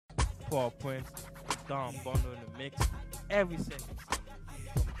Paul Prince, Don Bono in the mix every single Sunday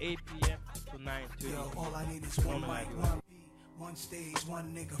from 8 p.m. to 9:30. Yo, all I need is one mic, one stage,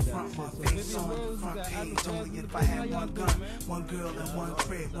 one nigga front my face on the front page. Only if I had one gun, one girl and one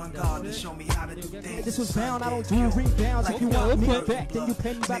crib, one God to show me how to do things. This was bound, I don't do rebounds. If you want me back, then you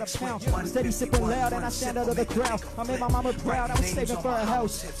pay me by the pound. Steady sipping loud and I stand under the crowd. I made my mama proud, I was saving for a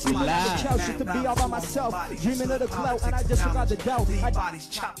house. Sleeping on the couch just to be all by myself. Dreaming of the clout and I just forgot the doubt. Bodies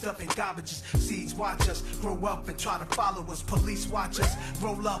chopped up in garbages. Seeds watch us grow up and try to follow us. Police watch us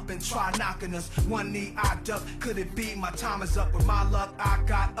roll up and try knocking us. One knee I duck, could it be my time is up? With my luck, I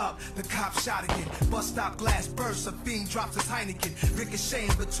got up. The cop shot again. Bus stop glass bursts. A fiend drops his Heineken.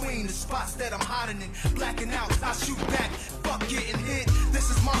 Ricocheting between the spots that I'm hiding in. Blacking out, I shoot back. Fuck getting hit. This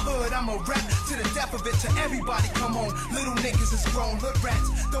is my hood. I'm a rap to the depth of it. To everybody, come on. Little niggas is grown. Hood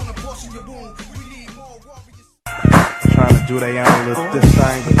rats. Don't abortion your wound. We need more warriors. Trying to do their own little this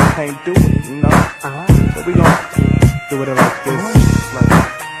thing, but they can't do it, you know? So we gon' do it like this. Like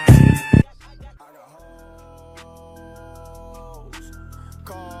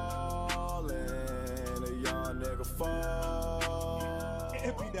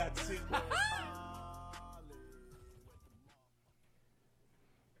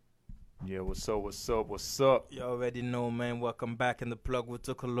yeah, what's up? You already know, man. Welcome back in the plug. We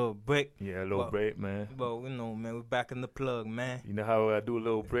took a little break. Yeah, a little break, man. Well, we know, man. We're back in the plug, man. You know how I do a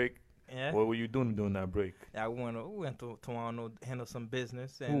little break? Yeah. What were you doing during that break? Yeah, we went to Toronto to handle some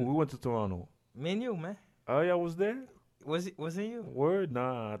business. Ooh, And we went to Toronto. me and you, man. Oh, yeah, I was there? Was it you? Word?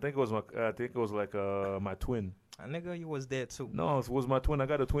 Nah, I think it was like my twin. Nigga, you was there too. No, it was my twin. I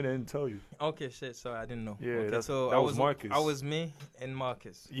got a twin. I didn't tell you. Okay, shit. Sorry, I didn't know. Yeah, okay, so that was Marcus. I was me and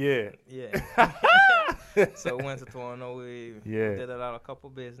Marcus. Yeah. Yeah. So we went to Toronto. We did a couple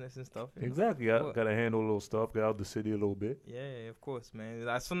business and stuff. Exactly. I got to handle a little stuff. Got out the city a little bit. Yeah, of course, man.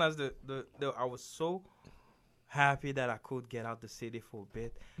 As soon as I was so happy that I could get out the city for a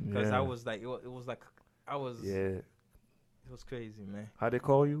bit because I was like, it was like I was. Yeah. It was crazy, man. How they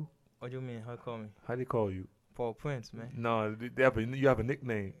call you? What do you mean? How call me? How they call you? Paul Prince, man. No, you have a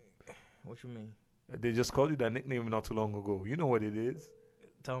nickname. What you mean? They just called you that nickname not too long ago. You know what it is?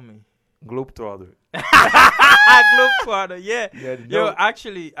 Tell me. Globetrotter. Globetrotter, yeah. Yo,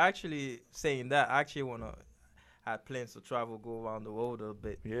 actually saying that, I actually had plans to travel, go around the world a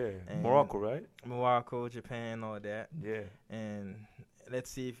bit. Yeah, Morocco, right? Morocco, Japan, all that. Yeah. And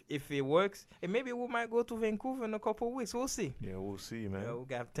let's see if it works. And maybe we might go to Vancouver in a couple of weeks. We'll see. Yeah, we'll see, man. We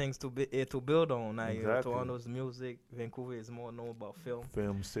got things to build on. Now, exactly. Toronto's music. Vancouver is more known about film.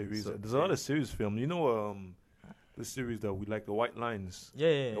 Film series. So, there's a lot of series film. You know, the series that we like, the White Lines. Yeah.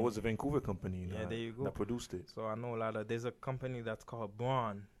 It was a Vancouver company. Yeah, there you go. That produced it. So I know a lot of. There's a company that's called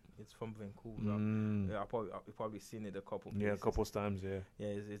Braun. It's from Vancouver. You've probably seen it a couple places. Yeah, a couple times, yeah. Yeah,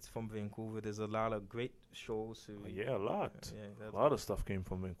 it's from Vancouver. There's a lot of great shows. Yeah, a lot. Yeah, a lot of stuff came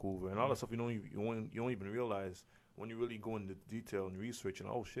from Vancouver. And a lot of stuff you don't even realize when you really go into detail and research and,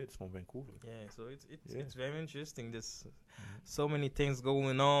 oh, shit, it's from Vancouver. Yeah, so it's very interesting. There's so many things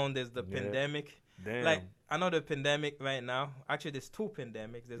going on. There's the pandemic. Damn. Like, I know the pandemic right now. Actually, there's two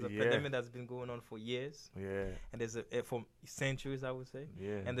pandemics. There's a pandemic that's been going on for years. Yeah. And there's for centuries, I would say.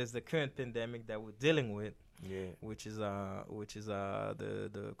 Yeah. And there's the current pandemic that we're dealing with. Yeah. Which is the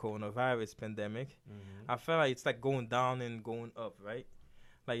coronavirus pandemic. I feel like it's like going down and going up, right?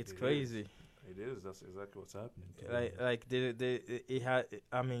 Like it's crazy. It is. That's exactly what's happening. Like it had.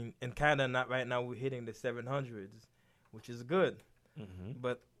 I mean, in Canada, not right now we're hitting the 700s, which is good.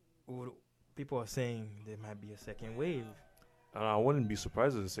 But people are saying there might be a second wave. I wouldn't be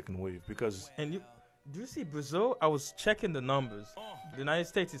surprised at a second wave because. And do you see Brazil? I was checking the numbers. The United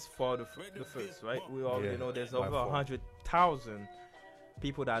States is far the first, right? We already know there's over 100,000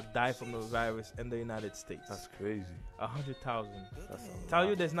 people that die from the virus in the United States. That's crazy. 100,000. Tell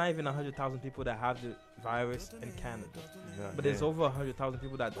you there's not even 100,000 people that have the virus in Canada. But there's over 100,000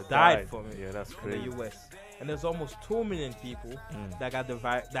 people that died from it in the US. And there's almost 2 million people that got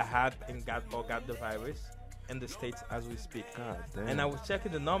got the virus in the States as we speak. God damn. And I was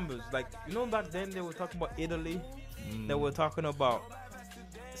checking the numbers. Like, you know, back then they were talking about Italy. They were talking about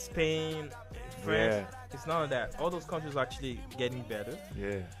Spain, France. It's none of that. All those countries are actually getting better.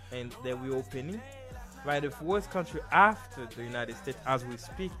 Yeah. And they're reopening. Right, the worst country after the United States as we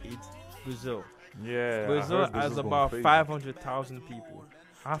speak is Brazil. Yeah. Brazil has about 500,000 people.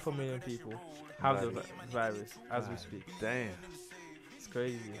 500,000 people have the virus as we speak. Damn. It's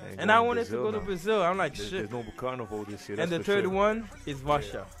crazy. And I wanted to go to Brazil. I'm like, shit. There's no carnival this year. And the third one is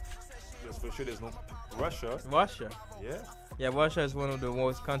Russia. Yes, for sure. There's no Russia. Russia. Yeah. Yeah, Russia is one of the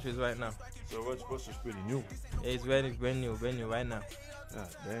worst countries right now. So Russia's pretty new. It's very new right now.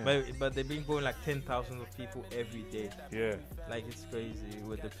 But they've been going like 10,000 of people every day. Yeah. Like it's crazy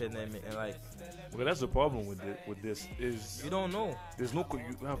with the pandemic and like. Well, that's the problem with this is you don't know. There's no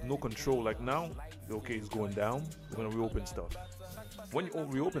you have no control. Like now, okay, it's going down. We're gonna reopen stuff. When you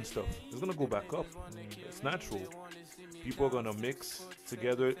reopen stuff, it's gonna go back up. It's natural. People are gonna mix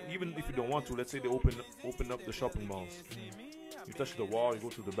together, even if you don't want to. Let's say they open up the shopping malls. You touch the wall, you go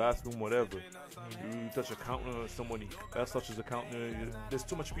to the bathroom, whatever. You touch a counter, somebody else touches the counter. There's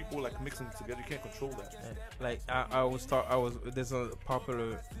too much people like mixing together. You can't control that. Like there's a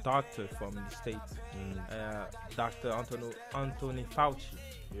popular doctor from the States, Dr. Anthony Fauci.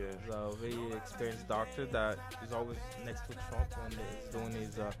 Yeah. He's a very experienced doctor that is always next to Trump when he's doing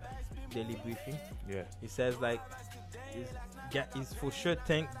his daily briefing. Yeah. He says like he's for sure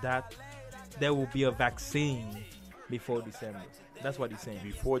think that there will be a vaccine before December. That's what he's saying.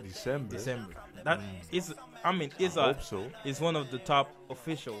 Before December. That is, I mean, hope so. Is one of the top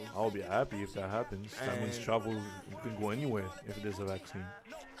officials. I'll be happy if that happens. That means travel, you can go anywhere if there's a vaccine.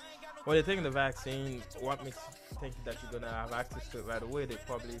 Well, they think the vaccine, what makes you think that you're going to have access to it right away? They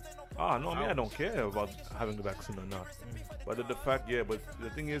probably... No, I mean, I don't care about having the vaccine or not. But the fact, but the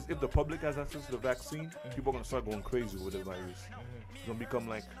thing is, if the public has access to the vaccine, people are going to start going crazy with the virus. It's going to become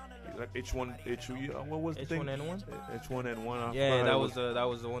like H1, what was the thing? H1N1? H1N1. Yeah, that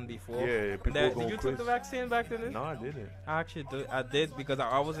was the one before. Yeah, people did going you crazy. take the vaccine back then? No, I didn't. I did because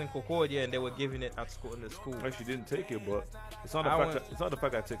I was in Concordia and they were giving it at school in the school. I actually didn't take it, but it's not the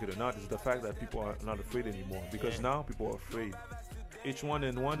fact I take it or not. It's the fact that people are not afraid anymore. Because now people are afraid.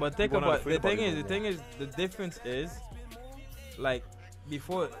 H1N1. But think about the thing is the difference is like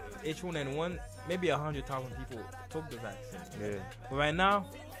before H1N1, maybe 100,000 people took the vaccine. Yeah. But right now,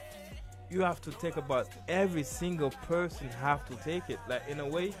 you have to take about every single person have to take it. Like in a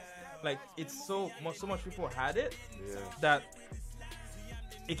way, like it's so much people had it that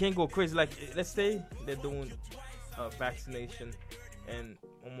it can go crazy. Like let's say they're doing a vaccination in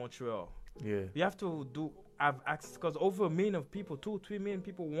Montreal. Yeah. You have to have access because over 1 million of people, 2-3 million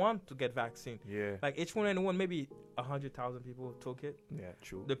people want to get vaccine. Yeah. Like H1N1, maybe 100,000 people took it. Yeah,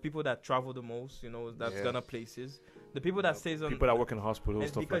 true. The people that travel the most, that's gonna places. The people that stays on people that work in hospitals,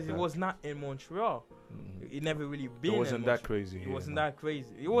 stuff because like that. It was not in Montreal. It never really been. It wasn't that crazy. It wasn't that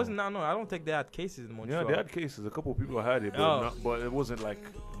crazy. It wasn't. No, I don't think they had cases in Montreal. Yeah, they had cases. A couple of people had it, but it wasn't like.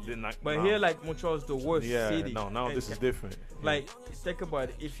 Here, like Montreal is the worst city. Yeah, now this is different. Like think about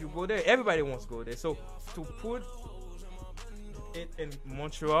it. If you go there, everybody wants to go there. So to put it in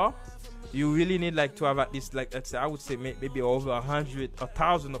Montreal, you really need like to have at least like let's say I would say maybe over 100,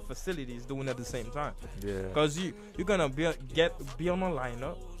 1,000 of facilities doing it at the same time. Yeah. Because you're gonna be on a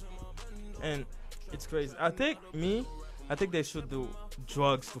lineup, and it's crazy. I think they should do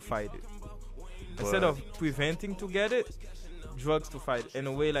drugs to fight it instead of preventing to get it. Drugs to fight it. In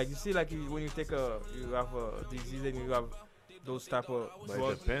a way, like you see, like when you have a disease and you have those type of but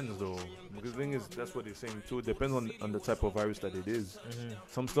drugs. It depends though. Because the thing is, that's what they're saying too. It depends on the type of virus that it is.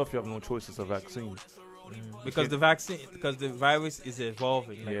 Some stuff you have no choice. It's a vaccine. Because the virus is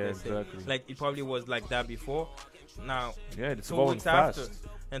evolving. Like exactly. Like it probably was like that before. Now, it's evolving fast.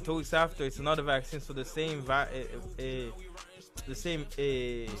 And 2 weeks after, it's another vaccine. So the same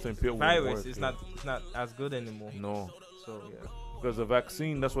virus is not as good anymore. No. So because the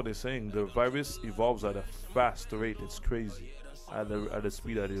vaccine, that's what they're saying. The virus evolves at a fast rate. It's crazy at the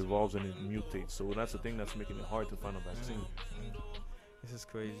speed that it evolves and it mutates. So that's the thing that's making it hard to find a vaccine. This is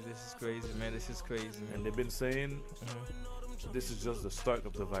crazy, man. This is crazy. And they've been saying this is just the start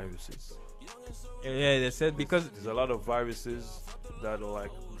of the viruses. Yeah, they said because there's a lot of viruses that are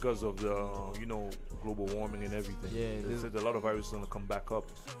like because of the global warming and everything. Yeah, they said a lot of viruses are gonna come back up.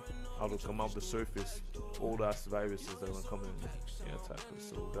 How to come out the surface, old ass viruses that are gonna come in attack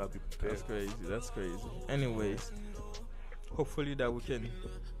us. So gotta be prepared. That's crazy. Anyways, hopefully that we can.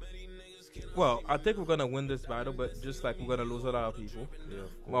 Well, I think we're gonna win this battle, but just like we're gonna lose a lot of people. Yeah,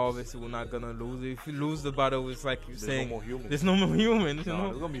 well, obviously we're not gonna lose. If you lose the battle, it's like you're saying no more humans. There's no more humans.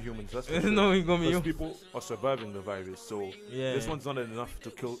 There's gonna be humans. That's there's no gonna be humans. People are surviving the virus, so this one's not enough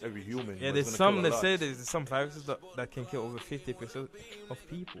to kill every human. Yeah, there's some that say there's some viruses that can kill over 50% of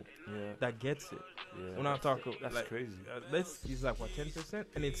people. Yeah, that gets it. Yeah, we're not talking. That's like, crazy. Let's use like 10%,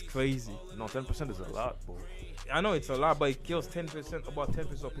 and it's crazy. No, 10% is a lot, bro. I know it's a lot, but it kills 10%, about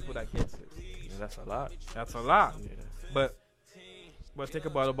 10% of people that gets it. Yeah, that's a lot. That's a lot. Yeah. But think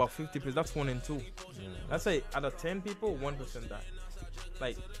about 50%. That's 1 in 2. Yeah. Let's say out of 10 people, 1% die.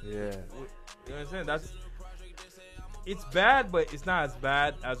 Like, yeah. You know what I'm saying? That's it's bad, but it's not as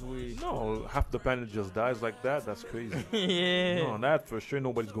bad as we. No, half the planet just dies like that. That's crazy. Yeah. No, that for sure.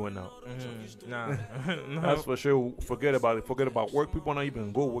 Nobody's going out. Nah. No. That's for sure. Forget about it. Forget about work. People are not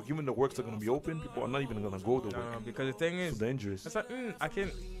even gonna go work. Even the works are gonna be open. People are not even gonna go to work. No, because the thing is, it's dangerous. It's like,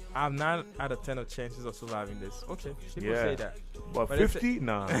 I'm 9 out of 10 of chances of surviving this. Okay, people say that. But 50?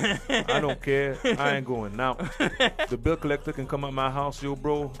 Nah. I don't care. I ain't going out. The bill collector can come at my house, yo,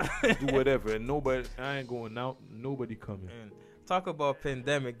 bro. Do whatever. And I ain't going out. Nobody coming. And talk about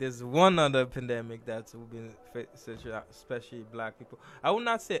pandemic. There's one other pandemic that's been especially black people. I would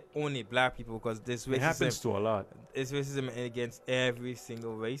not say only black people because this racism. It happens to a lot. It's racism against every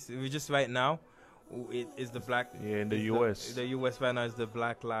single race. We just right now. It is the black. Yeah, in the U.S. The U.S. right now is the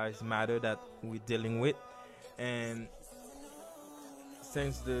Black Lives Matter that we're dealing with, and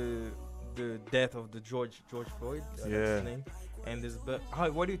since the death of the George Floyd, that's his name, and this.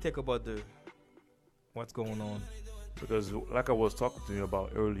 What do you think about what's going on? Because, like I was talking to you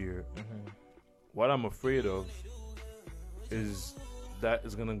about earlier, what I'm afraid of is that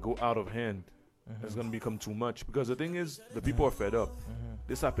it's gonna go out of hand. It's gonna become too much. Because the thing is, the people are fed up.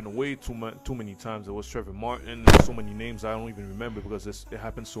 This happened way too many times. There was Trevor Martin. There's so many names I don't even remember because it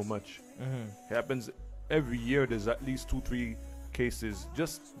happens so much. It happens every year. There's at least 2-3 cases.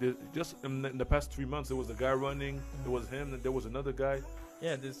 Just in the past 3 months, there was a guy running. There was him. And there was another guy.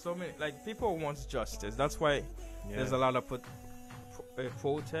 Yeah, there's so many. Like, people want justice. That's why there's a lot of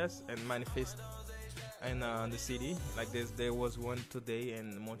protests and manifest in the city. Like there was one today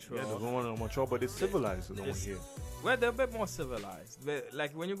in Montreal. Yeah, there's one in Montreal, but it's civilized. The one here. Well, they're a bit more civilized. But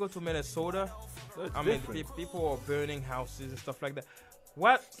like when you go to Minnesota, people are burning houses and stuff like that.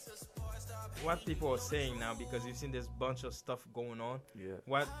 What people are saying now, because you've seen this bunch of stuff going on. Yeah.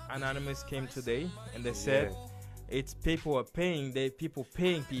 What Anonymous came today and they said it's people paying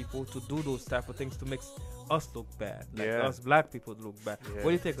people to do those type of things to make us look bad. Like us black people look bad. Yeah.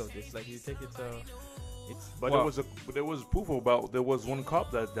 What do you think of this? Like, you think it's But there was proof about. There was one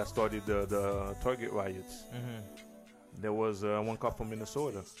cop that started the Target riots. There was one cop from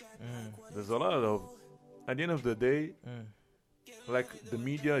Minnesota. There's a lot of. At the end of the day, like, the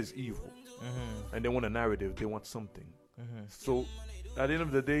media is evil, and they want a narrative. They want something. So at the end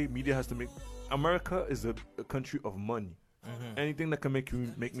of the day, media has to make. America is a country of money. Anything that can make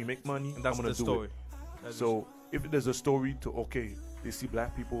me make money, I'm gonna do it. So if there's a story to they see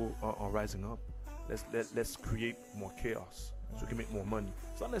black people are rising up. Let's create more chaos so we can make more money.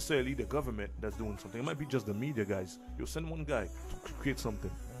 It's not necessarily the government that's doing something. It might be just the media guys. You'll send one guy to create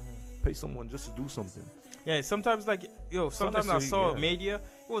something. Pay someone just to do something. Yeah, sometimes sometimes I saw media.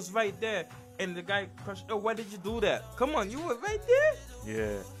 It was right there, and the guy crushed. Oh, why did you do that? Come on, you were right there.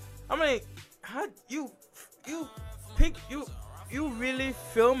 Yeah. I mean, how you really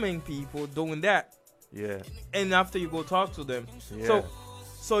filming people doing that? Yeah. And after you go talk to them,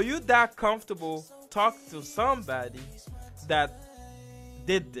 so you that comfortable talk to somebody that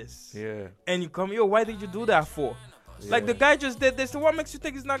did this. Yeah. And you come, why did you do that for? Yeah. Like, the guy just did this. So what makes you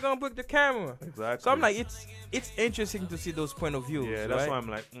think he's not gonna break the camera? Exactly. So I'm like, it's interesting to see those point of views. Yeah, that's why I'm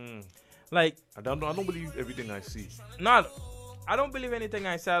like, like, I don't believe everything I see. I don't believe anything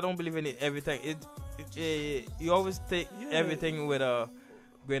I say. I don't believe in everything. You always take everything with a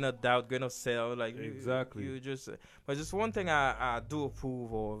grain of doubt, grain of salt. Like, exactly. You just. But just one thing I do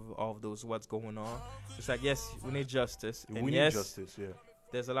approve of those what's going on. It's like, yes, we need justice. We need justice. Yeah.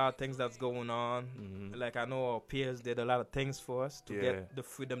 There's a lot of things that's going on. Like, I know our peers did a lot of things for us to get the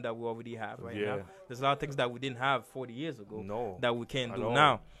freedom that we already have right now. There's a lot of things that we didn't have 40 years ago that we can't do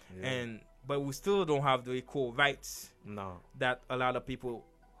now. Yeah. But we still don't have the equal rights that a lot of people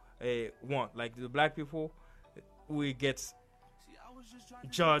want. Like, the black people, we get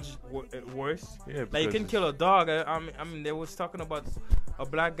judged worse. Yeah, like, you can kill a dog. I mean, they was talking about a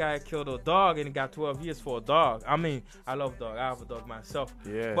black guy killed a dog and he got 12 years for a dog. I mean, I love dog. I have a dog myself.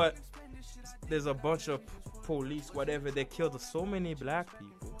 Yeah. But there's a bunch of police, whatever. They killed so many black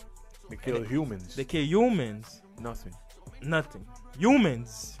people. They kill humans. They kill humans. Nothing.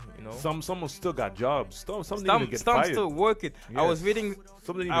 Humans. You know. Some still got jobs. Some still working. Yes. I was reading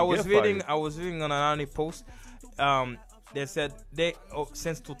on an anonymous post. They said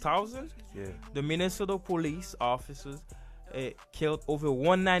since 2000, the Minnesota police officers killed over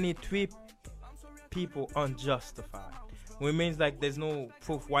 193 people unjustified. Which means, like, there's no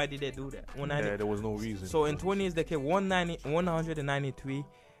proof. Why did they do that? There was no reason. So in 20 years, they killed 193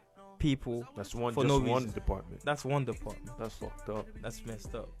 people. That's one department. That's one department. That's fucked up. That's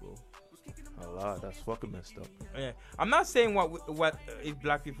messed up, bro. A lot. That's fucking messed up. Yeah, I'm not saying what if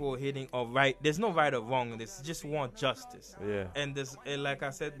black people are hating or right. There's no right or wrong in this. Just want justice. Yeah. And this, like I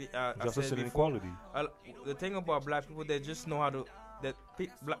said, Justice and before, equality. The thing about black people, they just know how to.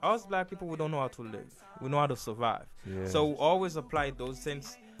 Us black people, we don't know how to live. We know how to survive. Yeah. So we always apply those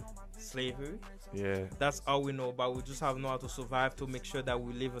since slavery. Yeah. That's all we know about. We just have to know how to survive to make sure that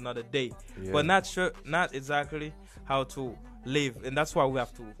we live another day. Yeah. But not exactly how to live, and that's why we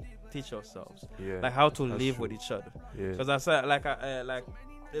have to teach ourselves, like how to live with each other. Because I said, like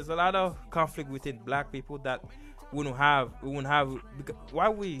there's a lot of conflict within black people that we wouldn't have. Why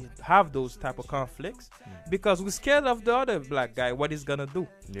we have those type of conflicts? Because we're scared of the other black guy, what he's gonna do.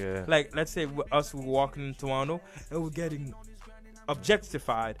 Yeah. Like let's say we're walking in Toronto and we're getting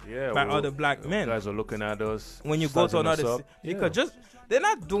objectified by other black men. Guys are looking at us. When you go to another because they're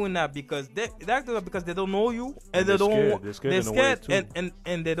not doing that because they're doing that because they don't know you and they're scared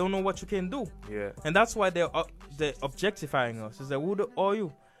and they don't know what you can do. Yeah. And that's why they're objectifying us. Is that who are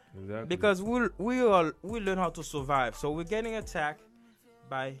you? Exactly. Because we learn how to survive. So we're getting attacked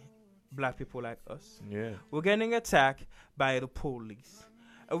by black people like us. Yeah. We're getting attacked by the police.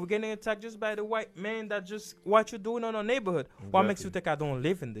 We're getting attacked just by the white man that just what you're doing on our neighborhood. Exactly. What makes you think I don't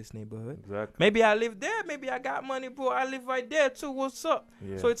live in this neighborhood? Exactly. Maybe I live there. Maybe I got money, bro. I live right there too. What's up?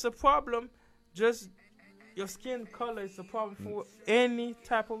 Yeah. So it's a problem. Just your skin color is a problem for any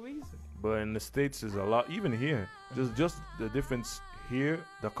type of reason. But in the States, is a lot. Even here, just the difference here.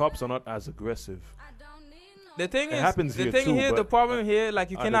 The cops are not as aggressive. The thing the problem here,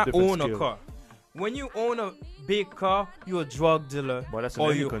 like you cannot own a car. When you own a big car, you're a drug dealer. But that's in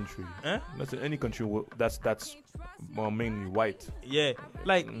any country. That's in any country that's mainly white. Yeah,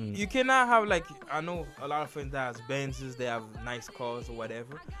 like you cannot have like I know a lot of friends that have Benzes, they have nice cars or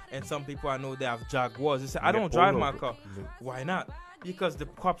whatever, and some people I know they have Jaguars. They say I don't drive my car. Why not? Because the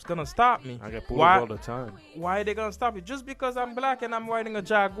cops gonna stop me. I get pulled over all the time. Why are they gonna stop me? Just because I'm black and I'm riding a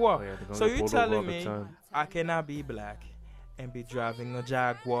Jaguar. So you telling me I cannot be black and be driving a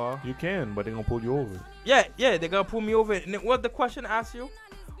Jaguar? You can, but they're gonna pull you over. Yeah, they're gonna pull me over. And what the question asks you?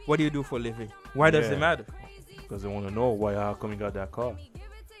 What do you do for a living? Why does it matter? Because they want to know how come you got that car.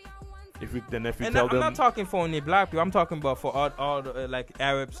 If you tell them, I'm not talking for only black people. I'm talking about for all the, like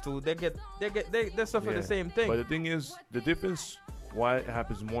Arabs too. They suffer the same thing. But the thing is, the difference why it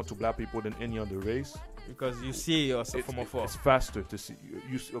happens more to black people than any other race. Because you see yourself from afar. It's faster to see.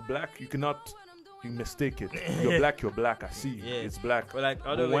 You're black. You cannot. You mistake it. You're black. I see. Yeah. It's black. But like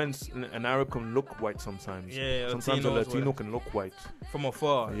when an Arab can look white sometimes. Yeah. Sometimes a Latino can look white from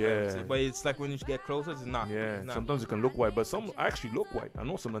afar. Yeah. But it's like when you get closer, it's not. Yeah. It's not. Sometimes it can look white, but some actually look white. I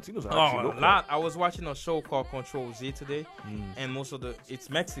know some Latinos actually look white. I was watching a show called Control Z today, and most of it's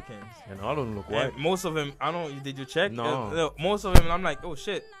Mexicans. And all of them look white. And most of them, I don't. Did you check? No. Most of them, I'm like, oh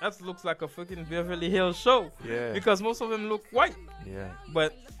shit, that looks like a freaking Beverly Hills show. Yeah. Because most of them look white. Yeah.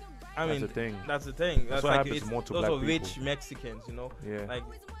 But I mean, that's the thing. That's like more to those black are rich people. Mexicans, you know. Yeah. Like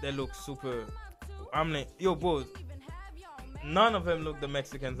they look super. I'm like, yo, bro. None of them look the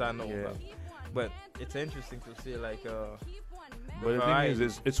Mexicans I know about. But it's interesting to see, like. But the thing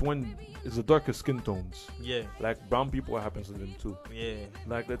is, it's when it's the darker skin tones. Yeah. Like brown people, what happens to them too. Yeah.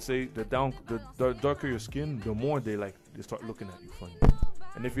 Like let's say the darker your skin, the more they start looking at you funny.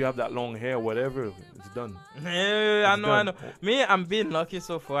 And if you have that long hair, whatever, it's done. Yeah, I know. Me, I'm being lucky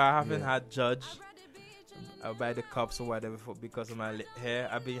so far. I haven't had judged by the cops or whatever because of my hair.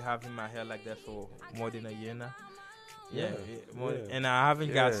 I've been having my hair like that for more than a year now. And I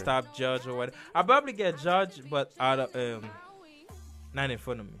haven't got stopped, judged or whatever. I probably get judged, but out of not in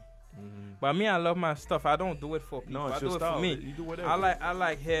front of me. Mm-hmm. But me, I love my stuff. I don't do it for people. I do it for me. You do whatever. I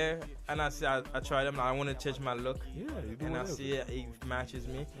like hair, and I see I try them. I want to change my look. Yeah, you do and whatever. I see it matches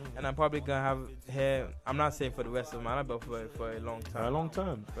me, and I'm probably gonna have hair. I'm not saying for the rest of my life, but for a long time. A long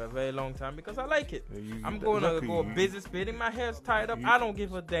time. For a very long time because I like it. I'm going to go business spitting. My hair's tied up. I don't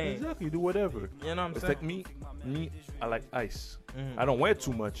give a damn. Exactly. You do whatever. You know what I'm saying? It's like me. I like ice. Mm-hmm. I don't wear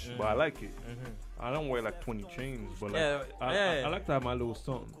too much, but I like it. Mm-hmm. I don't wear like 20 chains, but like I like to have my little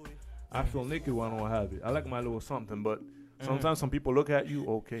something. I feel naked when I don't have it. I like my little something, but sometimes some people look at you,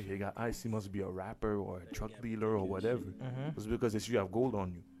 okay, he got ice, he must be a rapper or a truck dealer or whatever. It's because you have gold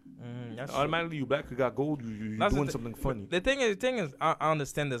on you. Automatically, you black, you got gold, you're doing something funny. The thing is, I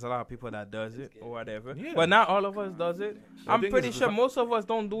understand there's a lot of people that does it or whatever, but not all of us does it. I'm pretty sure most of us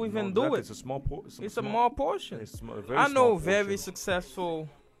don't do it. It's a small portion. It's a small portion. I know very successful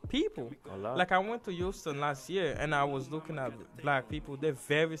people. Like I went to Houston last year and I was looking at black people. They're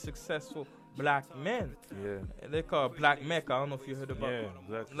very successful black men. Yeah. They call it Black Mecca. I don't know if you heard about it.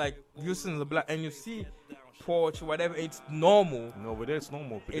 Exactly. Like Houston's a black, and you see porch, whatever. It's normal. No, but it's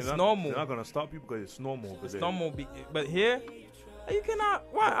normal. But It's normal. They're not gonna stop you because it's normal. It's normal. But here, you cannot.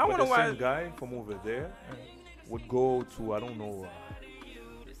 Why? I wonder why. The same guy from over there would go to I don't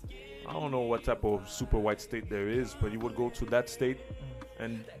know what type of super white state there is, but he would go to that state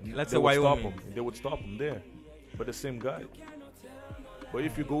and Let's they say would stop Wyoming. him. They would stop him there. But the same guy. But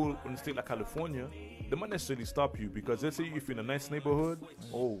if you go in a state like California, they might necessarily stop you because let's say if you're in a nice neighborhood,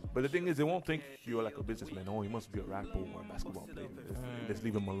 but the thing is they won't think you're like a businessman. Oh, he must be a rapper or a basketball player. Let's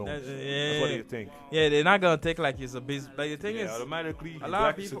leave him alone. That's what they think. Yeah, they're not gonna think like he's a business. But the thing is, automatically, a lot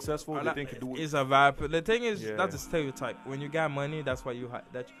of people successful. They think you do it. Is a rapper. The thing is, that's a stereotype. When you got money, that's why you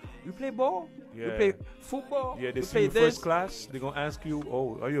play ball. You play football. Yeah, they you see play you first class. They're gonna ask you,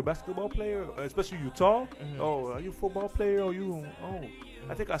 "Oh, are you a basketball player? Especially you tall. Oh, are you a football player? Or you? Oh,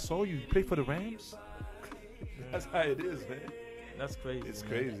 I think I saw you play for the Rams." That's how it is, man. That's crazy. It's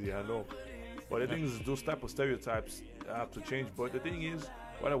crazy, I know. But the thing is, those type of stereotypes have to change. But the thing is,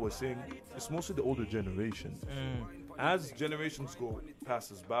 what I was saying, it's mostly the older generation. As generations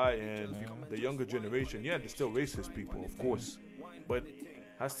passes by, and the younger generation, there's still racist people, of course. But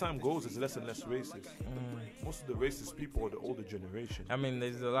as time goes, it's less and less racist. Most of the racist people are the older generation. I mean,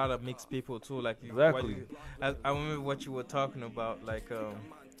 there's a lot of mixed people too. Like exactly. I remember what you were talking about. Like,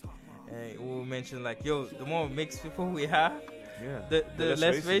 we mentioned like, yo, the more mixed people we have, the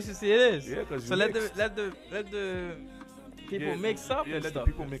less racist it is. Yeah, because so let the people mix up. Yeah, let the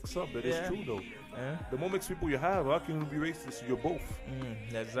people mix up. That is true though. Yeah. The more mixed people you have, how can you be racist? You're both.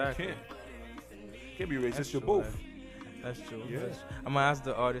 Exactly. You can't be racist. You're both. That's true. Yeah. I'm gonna ask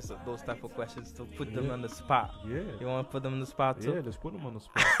the artists those type of questions to put them on the spot. Yeah. You wanna put them on the spot too? Yeah, let's put them on the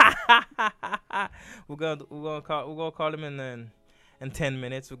spot. we're gonna call them in 10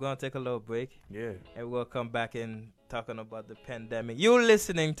 minutes. We're gonna take a little break. Yeah. And we'll come back and talking about the pandemic. You're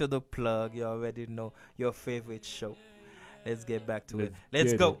listening to The Plug. You already know your favorite show. Let's get back to it.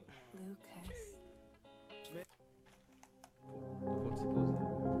 Let's go.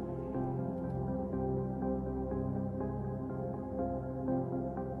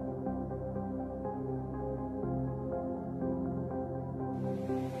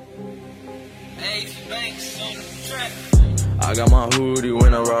 I got my hoodie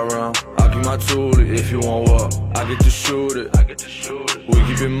when I ride around. I keep my toolie if you want what. I get to shoot it. We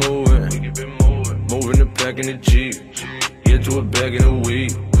keep it moving. Moving the pack in the Jeep. Get to a bag in a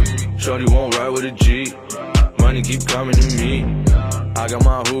week. Shorty won't ride with a Jeep. Money keep coming to me. I got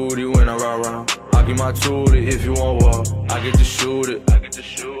my hoodie when I ride around. I keep my toolie if you want what. I get to shoot it.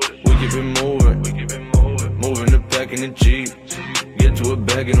 We keep it moving. Moving the pack in the Jeep. Get to a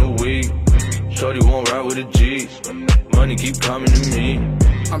bag in a week. Shorty won't ride with a G. Money keep coming to me.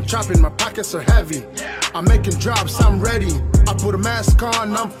 I'm chopping, my pockets are heavy. I'm making drops, I'm ready. I put a mask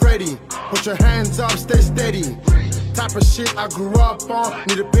on, I'm Freddy. Put your hands up, stay steady. Type of shit I grew up on.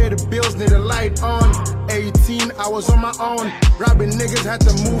 Need to pay the bills, need a light on. 18, I was on my own. Robbing niggas, had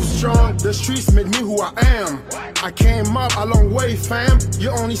to move strong. The streets made me who I am. I came up a long way, fam.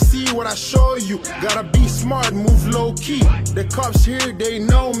 You only see what I show you. Gotta be smart, move low key. The cops here, they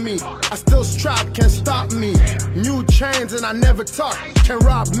know me. I still strap, can't stop me. New chains and I never talk. Can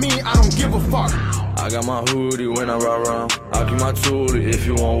rob me, I don't give a fuck. I got my hoodie when I ride around. I keep my toolie if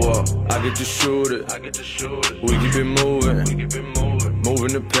you want what. I get to shoot it. We keep it moving.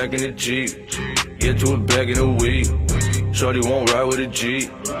 Moving the pack in the Jeep. Get to a bag in a week. Shorty won't ride with a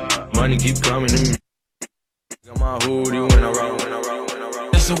Jeep. Money keep coming to me. Got my hoodie when I ride.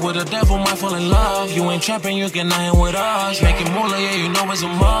 Listen, with the devil might fall in love. You ain't trapping, you get nothing with us. Making moolah, yeah, you know it's a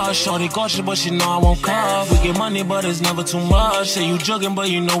must. Shorty gorgeous, but she know I won't cuff. We get money, but it's never too much. Say you jugging,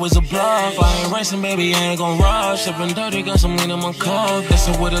 but you know it's a bluff. I ain't racing, baby, I ain't gon' rush. Sippin' dirty, got some lean in my cup.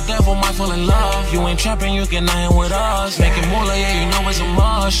 Listen, with the devil might fall in love. You ain't trapping, you get nothing with us. Making moolah, yeah, you know it's a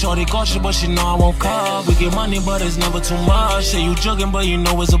must. Shorty gorgeous, but she know I won't cuff. We get money, but it's never too much. Say you jugging, but you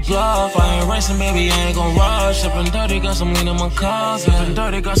know it's a bluff. I ain't racing, baby, I ain't gon' rush. Sippin' dirty, got some lean in my cup. Sippin'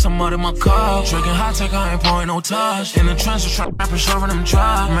 dirty, got some mud in my cup. Drinking hot take, I ain't pouring no touch. In the trenches, trying to serving them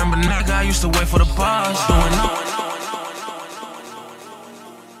dry. Remember that guy used to wait for the bus. Doing no.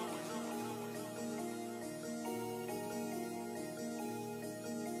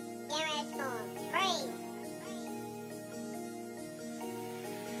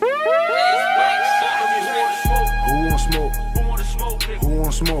 Who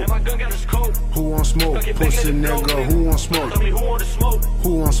want smoke? Who want smoke? Pussy nigga, who want smoke?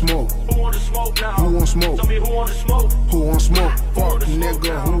 Who want smoke? Who want smoke? Who want smoke? Fuck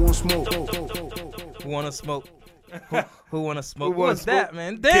nigga, who want smoke? Who wanna smoke? Who wanna smoke? What's that,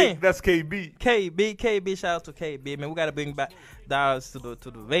 man? Damn. That's KB. KB. Shout out to KB, man. We gotta bring back dollars to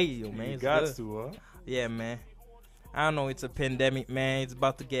the radio, man. You It's got good. to, huh? Yeah, man. I don't know. It's a pandemic, man. It's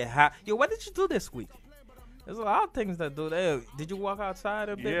about to get hot. Yo, what did you do this week? There's a lot of things that do that. Did you walk outside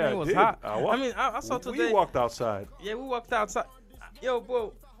a bit? Yeah, Man, it was did. hot. I I saw today. We walked outside. Yeah, we walked outside. Yo,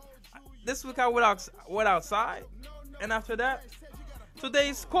 bro. This week I went outside, and after that,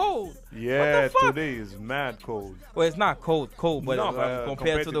 today's cold. Yeah, what the fuck? today is mad cold. Well, it's not cold, but No,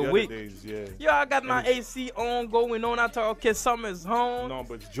 compared to the other week. days, yeah. Yo, I got my AC on, going on. I thought, okay, summer's home. No,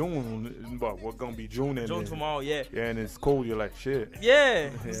 but it's June. But we're gonna be June and June tomorrow, yeah. Yeah, and it's cold. You're like shit.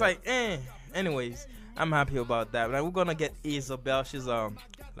 Yeah, it's like, Anyways, I'm happy about that. Like, we're gonna get Izabelle. She's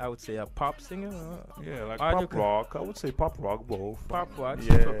I would say a pop singer. Yeah, like pop rock. I would say pop rock both. Pop rock.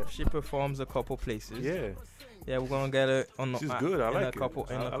 Yeah. She performs a couple places. Yeah. Yeah, we're gonna get her on. She's good. I like it.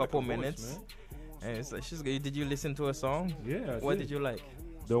 In a couple minutes. Voice, and it's like she's good. Did you listen to her song? Yeah. What did you like?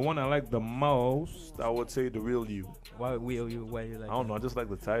 The one I like the most, I would say, The Real You. Why Will You? Why you like? I don't know. I just like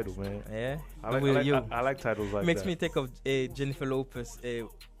the title, man. Yeah. I like titles like Makes that. me think of Jennifer Lopez.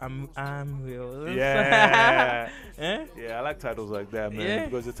 I'm real. Yeah. Eh? Yeah, I like titles like that, man. Yeah.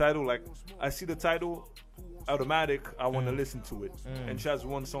 Because the title, like, I see the title, automatic. I want to listen to it. And she has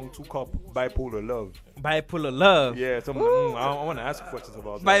one song too called Bipolar Love. Bipolar Love. Yeah, so I want to ask questions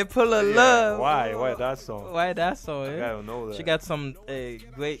about that. Bipolar Love. Why that song? Why that song? I don't know that. She got some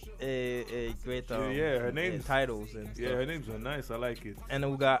great her name's titles and stuff. Yeah, her names are nice. I like it. And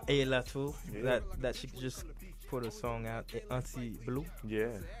then we got Ayla too. That she just put a song out, Auntie Blue. Yeah.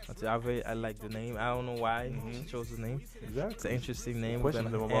 I like the name. I don't know why she chose the name. Exactly. It's an interesting name.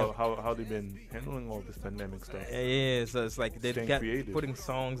 Question them about how they've been handling all this pandemic stuff. Yeah, so it's like they've got creative. putting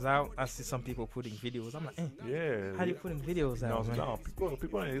songs out. I see some people putting videos. I'm like, yeah. How do you putting videos out? No,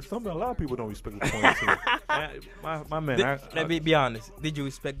 a lot of people don't respect the quarantine. my man. Let me be honest. Did you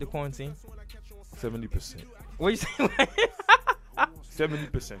respect the quarantine? 70%. What you saying?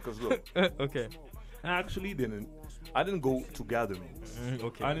 70%. Because look. Okay. I actually didn't. I didn't go to gatherings.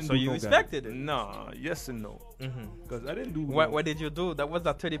 Okay. So you respected it? Nah, yes and no. Because I didn't do. What did you do? That was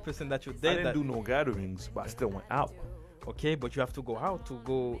that 30% that you did. I didn't do no gatherings, but I still went out. Okay, but you have to go out to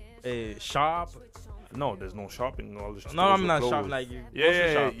go shop. No, there's no shopping. All this. No, I'm not shopping like you.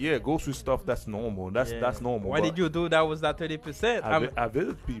 Yeah, grocery stuff. That's normal. That's normal. What did you do? That was that 30%. I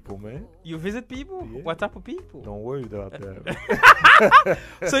visit people, man. You visit people? Yeah. What type of people? Don't worry about that.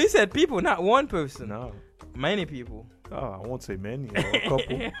 So you said people, not one person. No, many people. Oh, I won't say many. A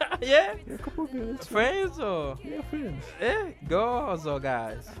couple. Yeah, a couple of minutes. Friends or friends. Yeah, girls or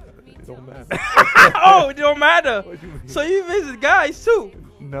guys. It don't matter. Oh, it don't matter. What you mean? So you visit guys too?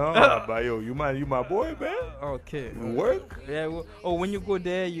 No, but yo, you my boy, man. Okay. You work? Yeah. When you go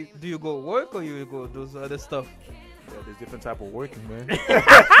there, do you go work or you go do other stuff? Yeah, there's different type of working, man.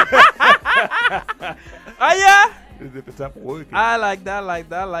 Oh yeah. There's different type of working. I like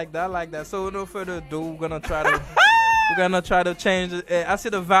that. So no further ado, we're gonna try to change it. I see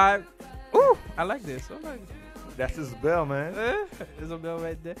the vibe. Ooh, I like this. I like it. That's Izabelle, man. Izabelle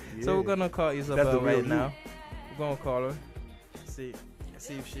right there. Yeah. So we're gonna call Izabelle right now. We're gonna call her. See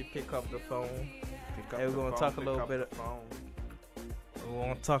if she pick up the phone. And we're gonna talk a little bit. We're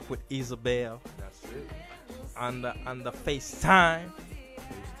gonna talk with Izabelle. That's it. On the FaceTime.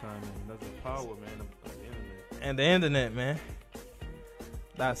 FaceTime, man. That's the power, man, of the internet. And the internet, man.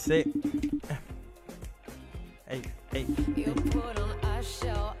 That's it. Hey. You put on a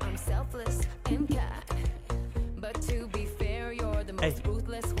show, I'm selfless and kind. But to be fair, you're the most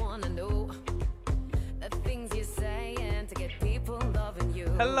ruthless one I know. The things you say and to get people loving you.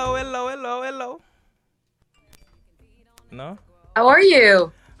 Hello. No? How are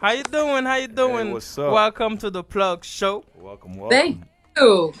you? How you doing? Hey, what's up? Welcome to the Plug Show. Welcome. Thank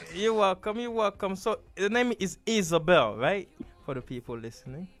you. You're welcome. So the name is Izabelle, right? For the people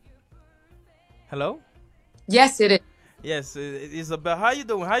listening. Hello? Yes, it is. Yes, Izabelle. How you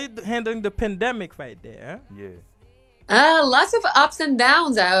doing? How you handling the pandemic right there? Huh? Yeah. Lots of ups and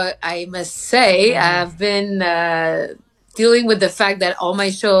downs, I must say. I've been dealing with the fact that all my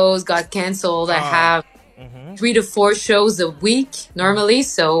shows got canceled. I have 3 to 4 shows a week normally,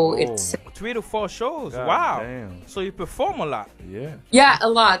 so it's 3 to 4 shows. God wow. Damn. So you perform a lot. Yeah, a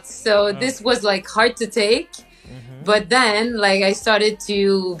lot. So this was like hard to take. But then like I started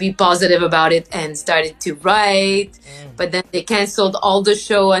to be positive about it and started to write. But then they canceled all the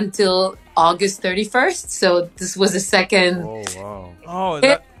show until August 31st. So this was the second. Oh, wow. Oh,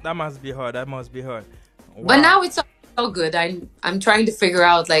 that must be hard. Wow. But now it's all good. I'm trying to figure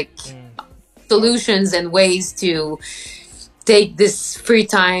out like solutions and ways to take this free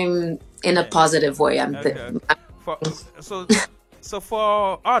time in a positive way. for so so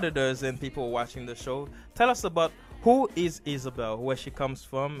for auditors and people watching the show, tell us about who is Izabelle, where she comes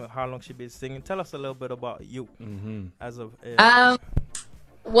from, how long she been singing. Tell us a little bit about you as of.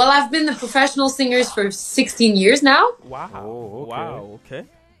 Well, I've been a professional singer for 16 years now. Wow! Oh, okay. Wow! Okay.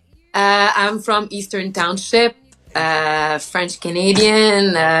 I'm from Eastern Township, French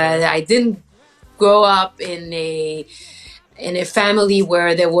Canadian. I didn't grow up in a family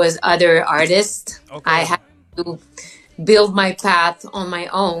where there was other artists. Okay. I had to build my path on my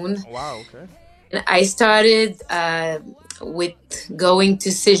own. Wow, okay. And I started with going to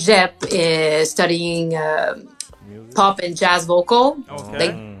Cégep, studying pop and jazz vocal,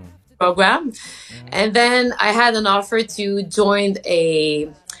 like program. And then I had an offer to join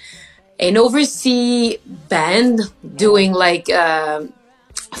an overseas band doing like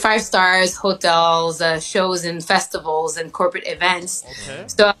 5 stars hotels, shows and festivals and corporate events. Okay.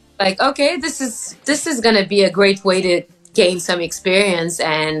 So I'm like, okay, this is gonna be a great way to gain some experience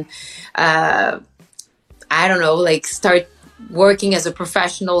and I don't know, like start working as a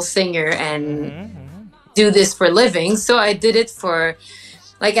professional singer and do this for a living. So I did it for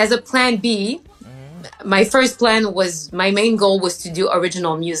like as a plan B. My first plan was, my main goal was to do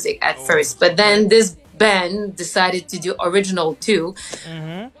original music at first, but then this band decided to do original too.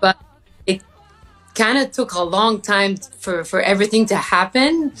 But it kind of took a long time for everything to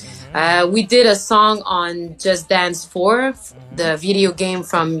happen. We did a song on Just Dance 4, the video game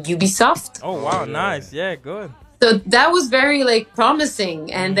from Ubisoft. Oh wow, nice. Yeah, good. So that was very like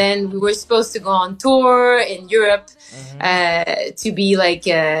promising. And then we were supposed to go on tour in Europe to be like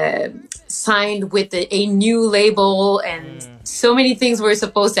signed with a new label, and so many things were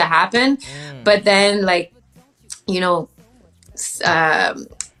supposed to happen. But then like, you know,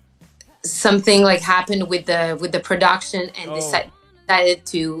 something like happened with the production and decided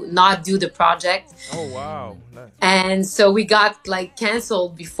to not do the project. Oh wow. Nice. And so we got like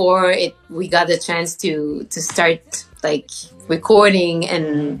canceled before we got the chance to start like recording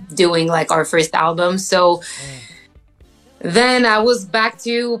and doing like our first album. So then I was back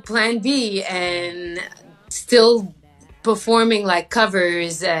to plan B and still performing like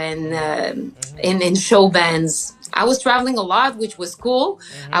covers and in show bands. I was traveling a lot, which was cool.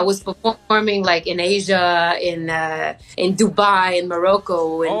 I was performing like in Asia, in Dubai, in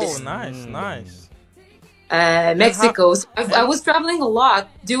Morocco. Nice. Mexico. So I was traveling a lot,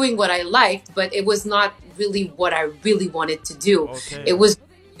 doing what I liked, but it was not really what I really wanted to do. Okay. It was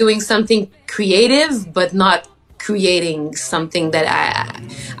doing something creative, but not creating something that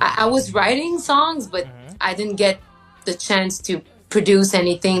I was writing songs, but I didn't get the chance to produce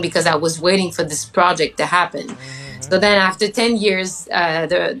anything because I was waiting for this project to happen. So then after 10 years,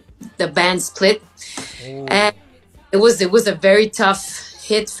 the band split. And it was a very tough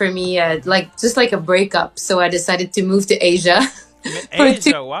hit for me, just like a breakup. So I decided to move to Asia.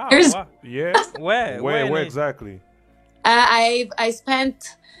 Asia, wow. Yeah. Where exactly? I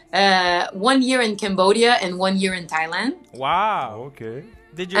spent 1 year in Cambodia and 1 year in Thailand. Wow. Okay.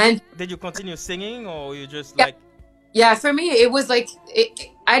 Did you continue singing, or you just like? Yeah, for me it was like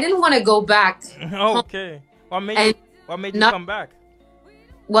I didn't want to go back. Okay. What made you come back?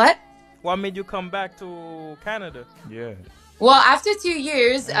 What? What made you come back to Canada? Yeah. Well, after 2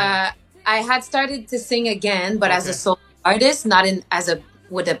 years, I had started to sing again, but as a solo artist, not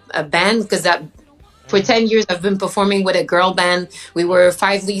with a band, because for 10 years I've been performing with a girl band. We were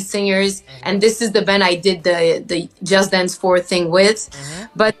 5 lead singers, and this is the band I did the Just Dance 4 thing with.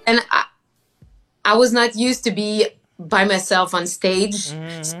 But then I was not used to be by myself on stage.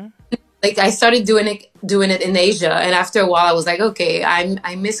 Like I started doing it in Asia, and after a while I was like, okay,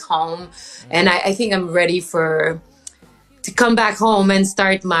 I miss home, and I think I'm ready to come back home and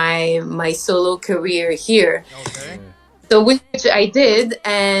start my solo career here. Okay. So which I did,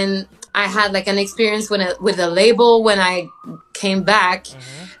 and I had like an experience with a label when I came back.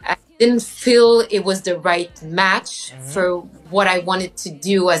 I didn't feel it was the right match for what I wanted to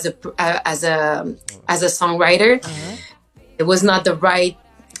do as a songwriter. It was not the right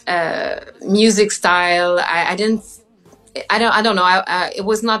music style. I don't know. It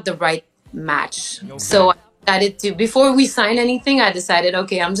was not the right match. Okay. So I decided to, before we signed anything, I decided,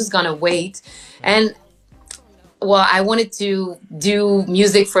 okay, I'm just gonna wait. And well, I wanted to do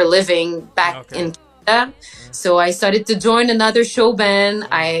music for a living back in Canada. So I started to join another show band.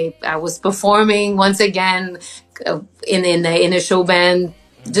 I was performing once again in a show band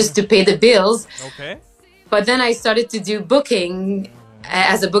just to pay the bills. Okay. But then I started to do booking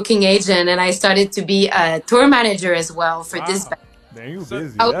as a booking agent, and I started to be a tour manager as well for this band. Man, you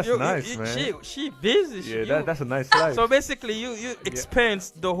busy. That's nice, man. She busy. Yeah, that's a nice life. So basically, you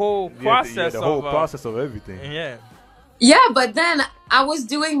experienced the whole process. The whole process of everything. Yeah. Yeah, but then I was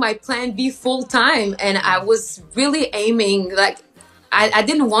doing my plan B full time, and I was really aiming, like, I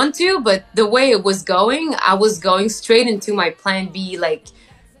didn't want to, but the way it was going, I was going straight into my plan B, like,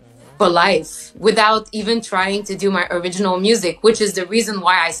 for life, without even trying to do my original music, which is the reason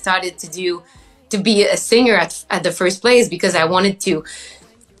why I started to be a singer at the first place, because I wanted to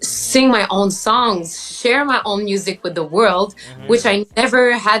sing my own songs, share my own music with the world, which I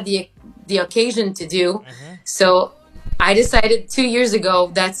never had the occasion to do. So I decided 2 years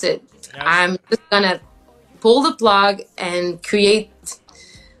ago, that's it. I'm just gonna pull the plug and create.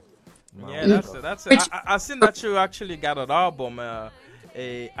 Yeah, that's it. I seen that you actually got an album out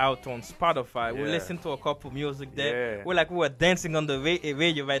on Spotify. We listened to a couple music there. Yeah. We were dancing on the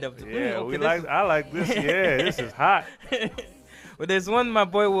radio right up. I like this. Yeah, this is hot. But there's one my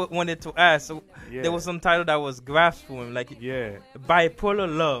boy wanted to ask. So there was some title that was grasped for him, like Bipolar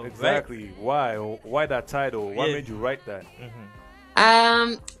Love. Exactly. Right? Why that title? What made you write that?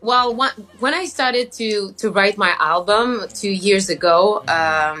 Well, when I started to write my album 2 years ago,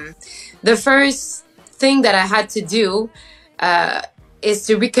 the first thing that I had to do is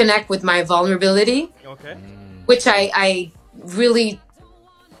to reconnect with my vulnerability, which I really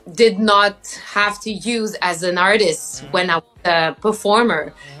did not have to use as an artist when I was a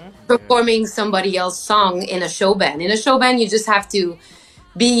performer, performing somebody else's song in a show band. In a show band, you just have to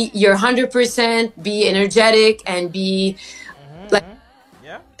be your 100%, be energetic, and be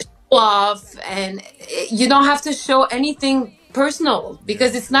off, and you don't have to show anything personal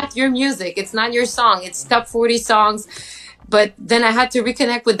because it's not your music, it's not your song, it's top 40 songs. But then I had to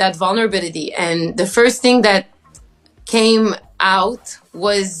reconnect with that vulnerability, and the first thing that came out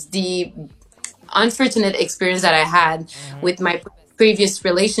was the unfortunate experience that I had with my previous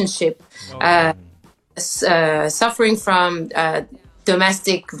relationship, suffering from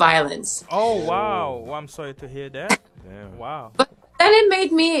domestic violence. Oh wow! Well, I'm sorry to hear that. Wow. But then it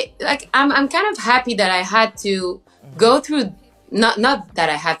made me I'm kind of happy that I had to go through, not that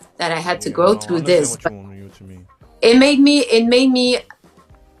I had to go through this, but it made me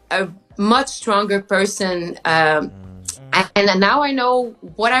a much stronger person, and now I know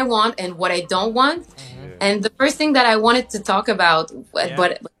what I want and what I don't want. And the first thing that I wanted to talk about,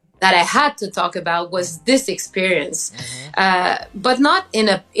 but that I had to talk about, was this experience, but not in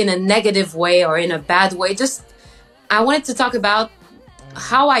a negative way or in a bad way. Just I wanted to talk about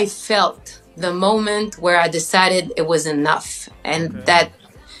how I felt the moment where I decided it was enough, and that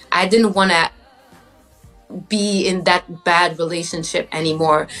I didn't want to be in that bad relationship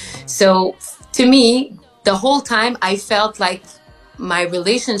anymore. So to me, the whole time I felt like my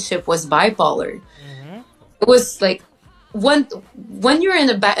relationship was bipolar. It was like when you're in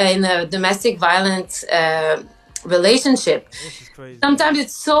a domestic violence relationship, sometimes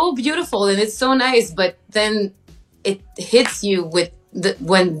it's so beautiful and it's so nice, but then it hits you with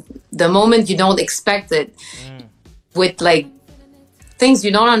when the moment you don't expect it, with like things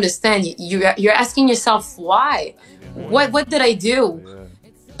you don't understand. You're asking yourself why, what did I do?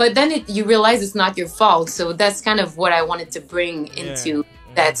 But then you realize it's not your fault. So that's kind of what I wanted to bring into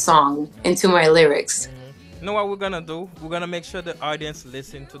that song, into my lyrics. You know what we're gonna do? We're gonna make sure the audience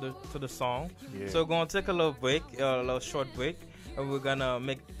listen to the song. So we're gonna take a little break, a little short break, and we're gonna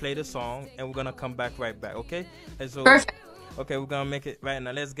play the song, and we're gonna come back right back. Okay? And so, perfect. Okay, we're gonna make it right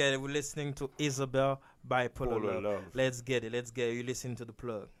now. Let's get it. We're listening to Izabelle, Bipolar Love. Let's get it. You listen to the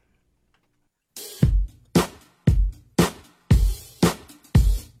plug.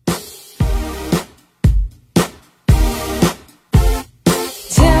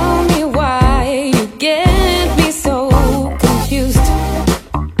 Tell me why you get me so confused.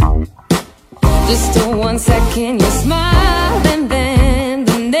 Just a 1 second you smile, and then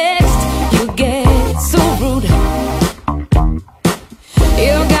the next you get so rude.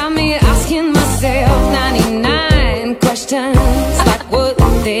 You got me asking myself 99 questions, like what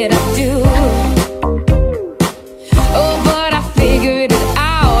did I do? Oh, but I figured it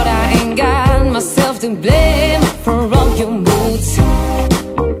out. I ain't got myself to blame for all your moods.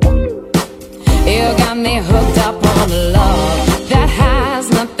 You got me hooked up on love that has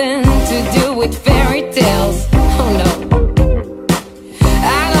nothing to do with fairy tales. Oh no,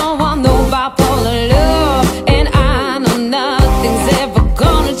 I don't want no bipolar love, and I know nothing's ever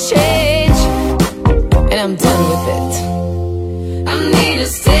gonna change, and I'm done with it. I need a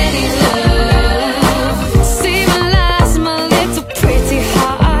steady love.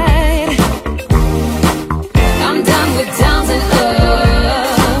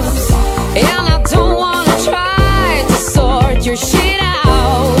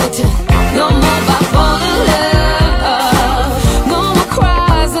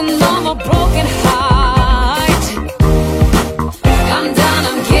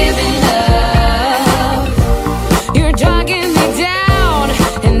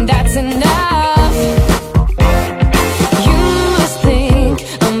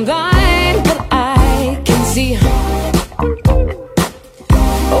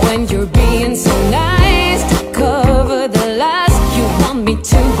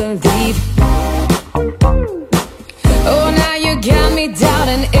 believe. Oh, now you got me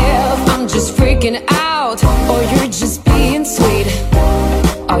doubting if I'm just freaking out or you're just being sweet.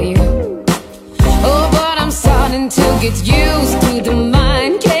 Are you? Oh, but I'm starting to get used to the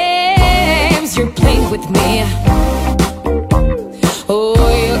mind games you're playing with me. Oh,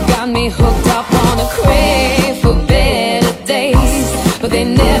 you got me hooked up on a crave for better days, but they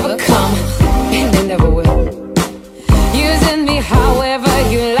never come, and they never will. Using me however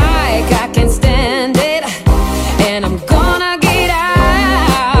you like, I can't stand it, and I'm gonna get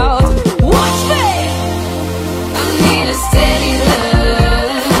out. Watch me! I need a steady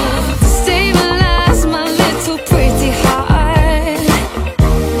love to stabilize my little pretty heart.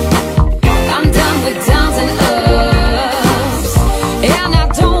 I'm done with downs and ups, and I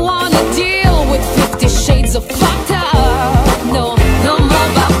don't wanna deal with 50 shades of fucked up. No, no more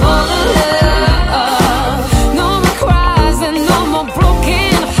bipolar love, no more cries and no more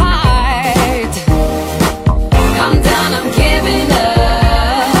broken heart. I'm done, I'm giving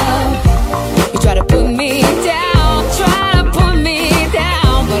up. You try to put me down,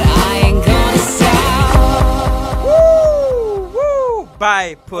 but I ain't gonna stop. Woo!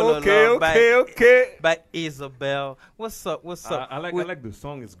 By Pull Okay. by Izabelle. What's up? I like the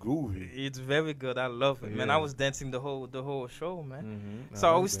song. It's groovy. It's very good. I love it, man. I was dancing the whole show, man. So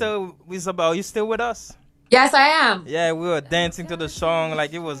I are like we still, Izabelle? You still with us? Yes, I am. Yeah, we were dancing to the song.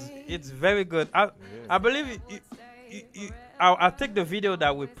 Like it's very good. I believe I'll take the video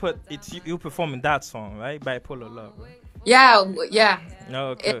that we put. It's you performing that song, right? Bipolar Love, right? Yeah. No,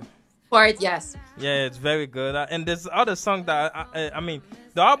 okay. Part, yes. Yeah, it's very good. And there's other song that I mean,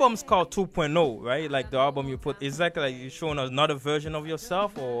 the album's called 2.0, right? Like the album you put, is that like you showing us another version of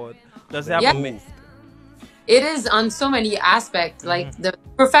yourself, or does it have a move? It is on so many aspects, like the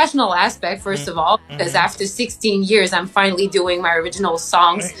professional aspect, first of all, because after 16 years, I'm finally doing my original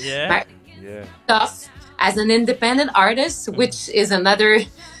songs, my stuff as an independent artist, which is another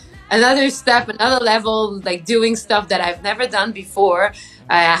step, another level, like doing stuff that I've never done before.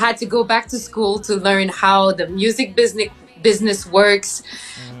 I had to go back to school to learn how the music business works,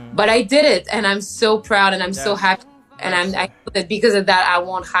 but I did it, and I'm so proud, and I'm so happy. And I know that because of that, I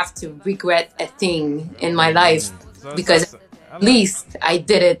won't have to regret a thing in my life, because at least I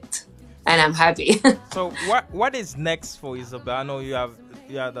did it, and I'm happy. So what is next for Izabelle? I know you have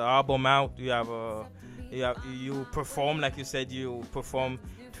the album out. You perform, like you said, you perform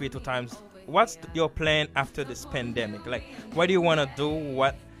 3 times. What's your plan after this pandemic? Like, what do you want to do?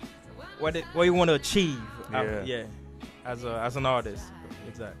 What you want to achieve? As an artist.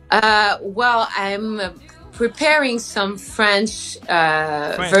 Exactly. Well, I'm preparing some French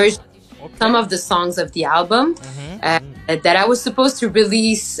version, some of the songs of the album that I was supposed to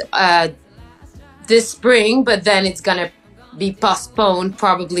release this spring, but then it's gonna be postponed,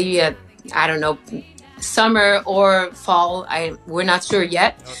 probably I don't know, summer or fall. We're not sure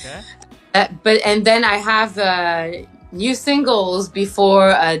yet. Okay. And then I have new singles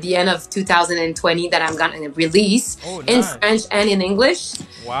before the end of 2020 that I'm gonna release in French and in English.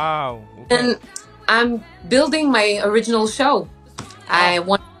 Wow. Okay. And I'm building my original show. I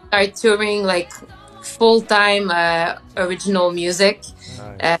want to start touring like full-time original music,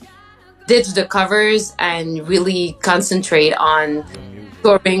 ditch the covers, and really concentrate on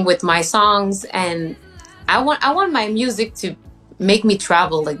touring with my songs. And I want my music to make me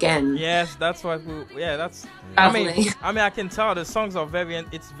travel again. Yes, that's what. That's. Traveling. I mean, I can tell the songs are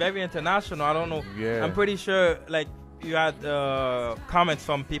it's very international. I don't know. Yeah. I'm pretty sure, like, you had comments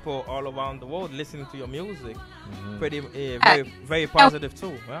from people all around the world listening to your music. Pretty, very positive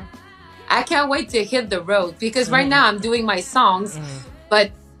too. Yeah? I can't wait to hit the road, because right now I'm doing my songs,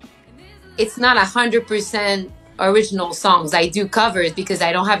 but it's not 100% original songs. I do covers because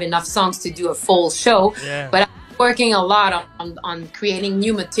I don't have enough songs to do a full show. Yeah. But I'm working a lot on creating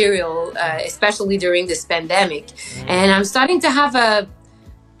new material, especially during this pandemic. And I'm starting to have a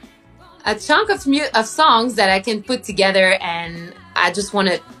chunk of songs that I can put together, and I just want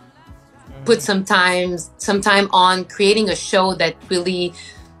to put some time on creating a show that really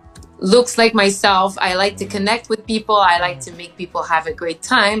looks like myself. I like to connect with people. I like to make people have a great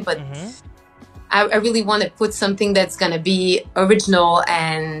time, but I really want to put something that's gonna be original,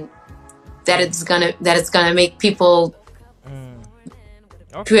 and that it's gonna make people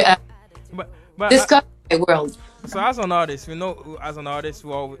discover my world. So as an artist,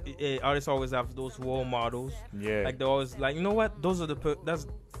 artists always have those role models. Yeah. Like they always like, you know what? Those are that's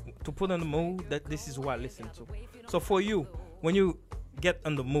to put in the mood that this is what I listen to. So for you, when you get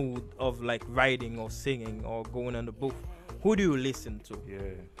in the mood of like writing or singing or going in the booth, who do you listen to? Yeah.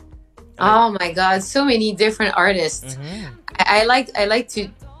 Oh my God, so many different artists. I like to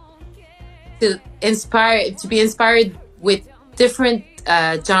be inspired with different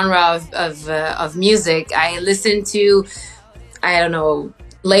genre of music. I listen to, I don't know,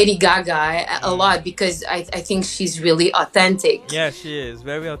 Lady Gaga a lot because I think she's really authentic. Yeah, she is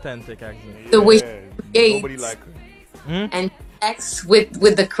very authentic actually. The way she Nobody creates like her. and connects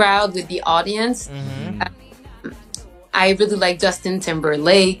with the crowd, with the audience. I really like Justin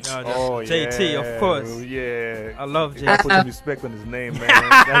Timberlake. Oh, JT, of course. Yeah. I love You gotta JT. put some respect on his name, man.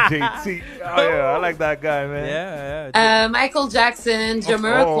 That's JT. Oh, yeah. I like that guy, man. Yeah. Michael Jackson,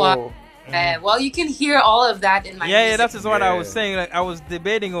 Jamiroquai. Oh. Well, you can hear all of that in my Yeah, music. that's just what I was saying. Like I was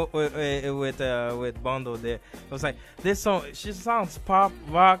debating with Bondo there. I was like, this song, she sounds pop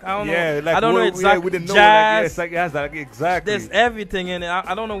rock. I don't know. Like I don't know exactly. we didn't know. Jazz. It's like it has like exactly. There's everything in it.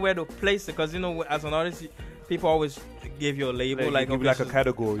 I don't know where to place it because as an artist, people always give you a label, like a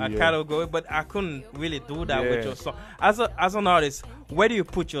category. Category, but I couldn't really do that with your song. As an artist, where do you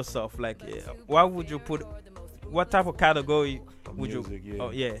put yourself? Like, why would you put? What type of category would music, you?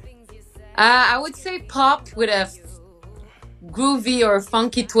 Oh yeah. I would say pop with a groovy or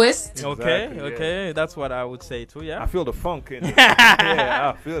funky twist. Okay, that's what I would say too. Yeah, I feel the funk in it.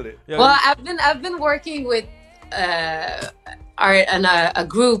 Yeah, I feel it. Well, I've been working with a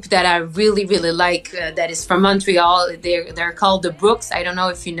group that I really like that is from Montreal. They're called the Brooks. I don't know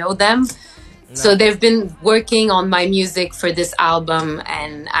if you know them. No. So they've been working on my music for this album,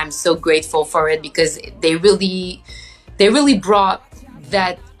 and I'm so grateful for it because they really brought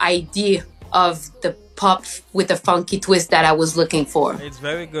that idea of the pop with a funky twist that I was looking for. It's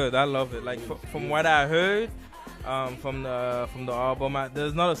very good. I love it. Like from what I heard from the album,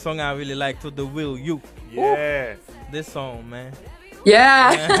 there's not a song I really like to The Will You. Yeah. Ooh, this song, man.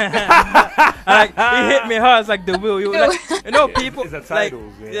 Yeah. Like it hit me hard. It's like The Will You. Like, people it's the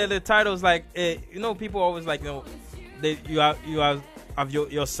titles, like the titles like people always like you have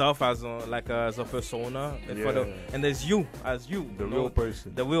yourself as a persona, and there's you as you, the real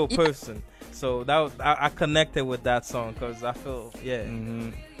person, the real person. So I connected with that song because I feel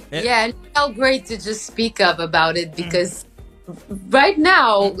and it felt great to just speak up about it because right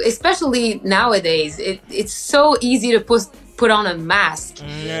now, especially nowadays, it's so easy to put on a mask.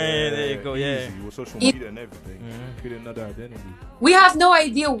 There you go. Yeah, with social media and everything, create another identity. We have no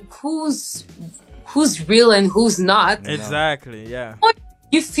idea who's real and who's not. Exactly, yeah.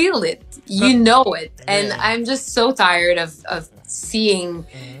 You feel it, you know it, and I'm just so tired of seeing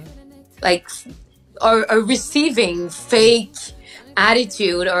like or receiving fake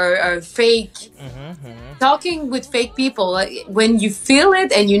attitude or fake talking with fake people. Like, when you feel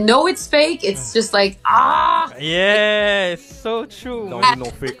it and you know it's fake, it's just like yeah, it's so true. Don't need no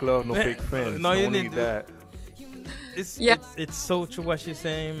fake love, no fake friends. No, you need that. It's so true what she's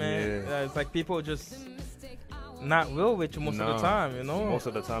saying, man. It's like people just not real with you most of the time, Most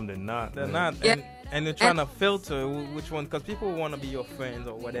of the time they're not. They're not. And they're trying to filter which one, because people want to be your friends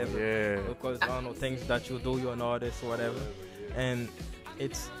or whatever. Yeah. Because I don't know, things that you do, you're an artist or whatever. And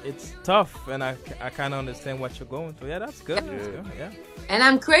it's tough, and I kind of understand what you're going through. Yeah, that's good. Yeah. That's good. Yeah. And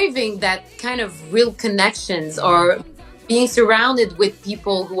I'm craving that kind of real connections or being surrounded with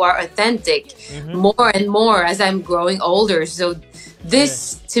people who are authentic more and more as I'm growing older. So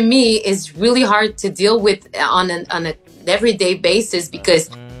this to me is really hard to deal with on an everyday basis because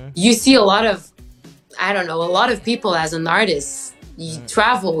you see a lot of people as an artist. You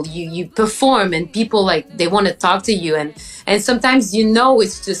travel, you perform, and people they want to talk to you, and sometimes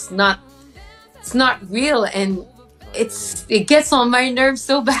it's just not real, and it gets on my nerves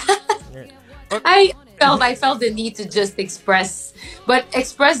so bad. I felt the need to just express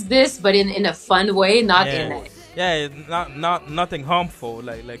this, but in a fun way, not in a not nothing harmful.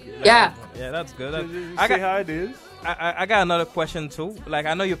 Yeah, that's good. I got how it is. I got another question too. Like,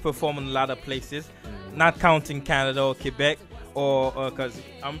 I know you perform in a lot of places, not counting Canada or Quebec, or because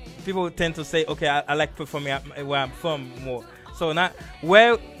people tend to say, okay, I like performing where I'm from more. So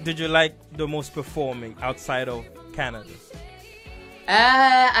where did you like the most performing outside of Canada?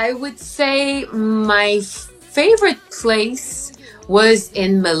 I would say my favorite place was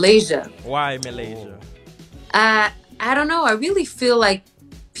in Malaysia. Why Malaysia? I don't know. I really feel like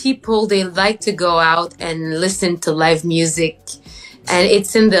people, they like to go out and listen to live music, and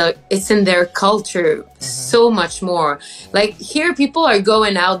it's in their culture so much more. Like here, people are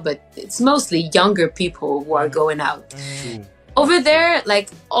going out, but it's mostly younger people who are going out. Over there, like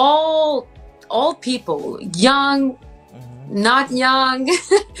all people, young, not young,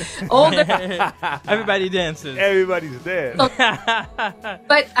 older. Everybody dances. Everybody's there.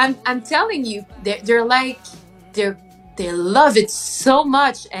 But I'm telling you, they're they love it so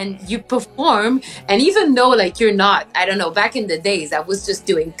much, and you perform, and even though like you're not, I don't know, back in the days I was just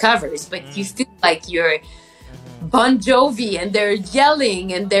doing covers, but you still like you're Bon Jovi, and they're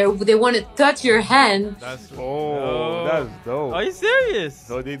yelling, and they want to touch your hand. That's dope. Are you serious?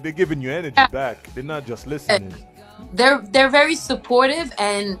 So they're giving you energy back. They're not just listening. They're very supportive,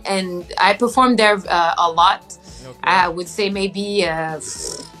 and I performed there a lot. Okay. I would say maybe I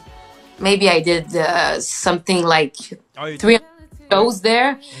did something like 300 shows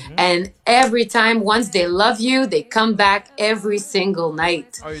there, and every time, once they love you, they come back every single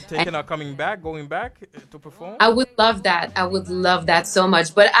night. Are you taking or going back to perform? I would love that. I would love that so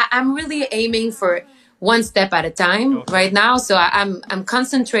much. But I'm really aiming for one step at a time right now. So I'm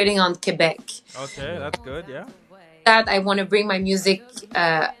concentrating on Quebec. Okay, that's good. Yeah. That I want to bring my music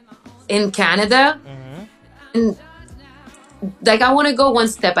in Canada, and like I want to go one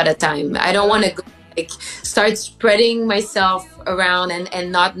step at a time. I don't want to go, like start spreading myself around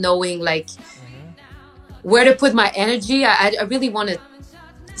and not knowing like where to put my energy. I really want to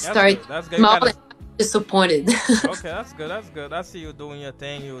start small and disappointed. Okay, that's good. That's good. I see you doing your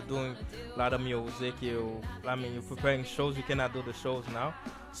thing. You're doing a lot of music. You're preparing shows. You cannot do the shows now,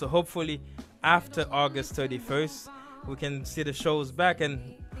 so hopefully after August 31st, we can see the shows back,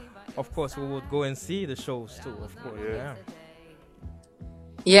 and of course we will go and see the shows too. Of course,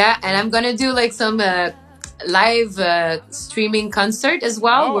 yeah. And I'm gonna do like some live streaming concert as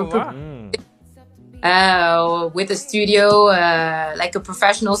well. With a studio, like a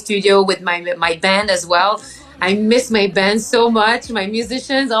professional studio with my band as well. I miss my band so much. My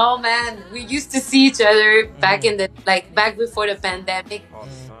musicians, oh man, we used to see each other back in back before the pandemic.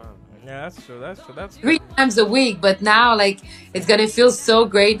 Yeah, that's true. That's 3 times a week, but now like it's gonna feel so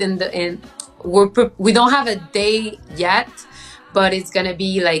great, and we don't have a day yet, but it's gonna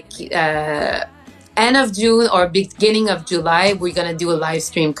be like end of June or beginning of July. We're gonna do a live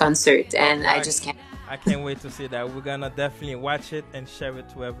stream concert, and I just can't. I can't wait to see that. We're gonna definitely watch it and share it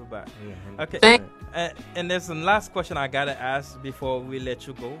to everybody. Okay. And there's a last question I gotta ask before we let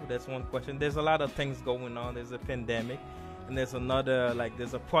you go. There's one question. There's a lot of things going on. There's a pandemic. And there's another,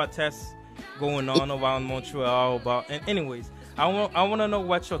 there's a protest going on around Montreal and anyways, I want to know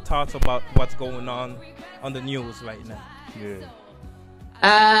what's your thoughts about what's going on the news right now.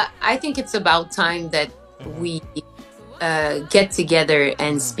 I think it's about time that we get together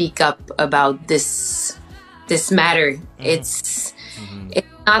and speak up about this matter. It's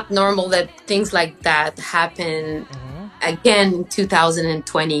not normal that things like that happen again in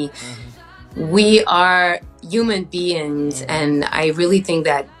 2020. We are human beings, and I really think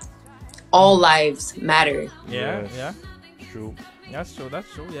that all lives matter. Yeah. True. That's true.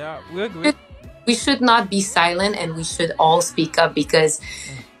 Yeah, we agree. We should not be silent, and we should all speak up, because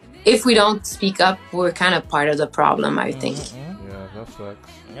if we don't speak up, we're kind of part of the problem, I think. Yeah, that's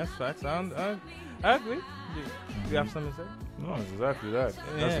facts. That's facts. I agree. Do you have something to say? No, it's exactly that.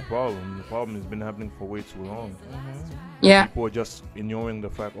 That's the problem. The problem has been happening for way too long. Yeah. People are just ignoring the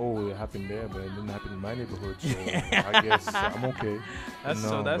fact, it happened there, but it didn't happen in my neighborhood. So I guess I'm okay.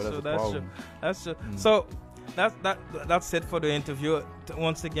 That's true. So that's it for the interview.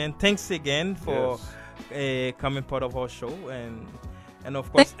 Once again, thanks again for coming part of our show, and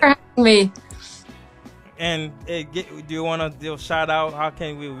of course. Thanks for having me. And do you want to do a shout out? How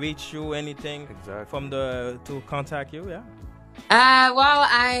can we reach you? Anything to contact you? Yeah. Well,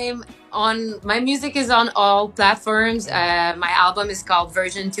 my music is on all platforms. My album is called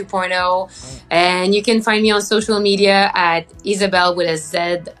Version 2.0, and you can find me on social media at Izabelle with a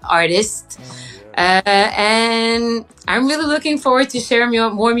Z artist. And I'm really looking forward to sharing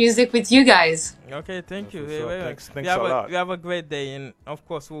more music with you guys. Okay, thank you. Thanks a lot. You have a great day, and of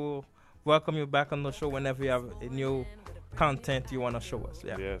course we'll welcome you back on the show whenever you have a new content you want to show us.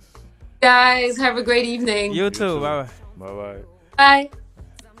 Yeah. Yes. Guys, have a great evening. You too. Bye. Bye.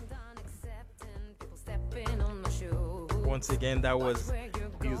 Once again, that was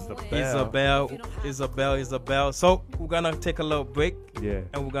Izabelle. So we're gonna take a little break. Yeah.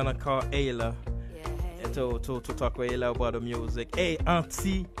 And we're gonna call Ayla to talk with Ayla about the music. Hey,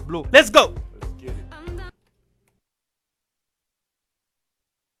 Auntie Blue. Let's go. Let's get it.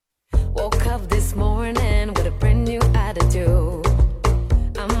 Woke up this morning with a brand new attitude.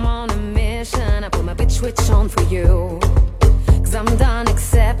 I'm on a mission. I put my bitch switch on for you. 'Cause I'm done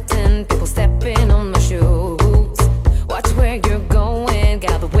accepting people stepping on my shoes. Watch where you're going.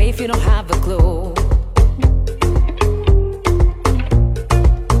 Get out the way if you don't have a clue.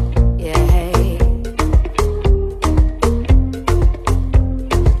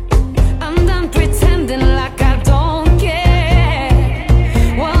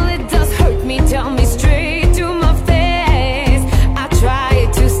 Tell me straight to my face.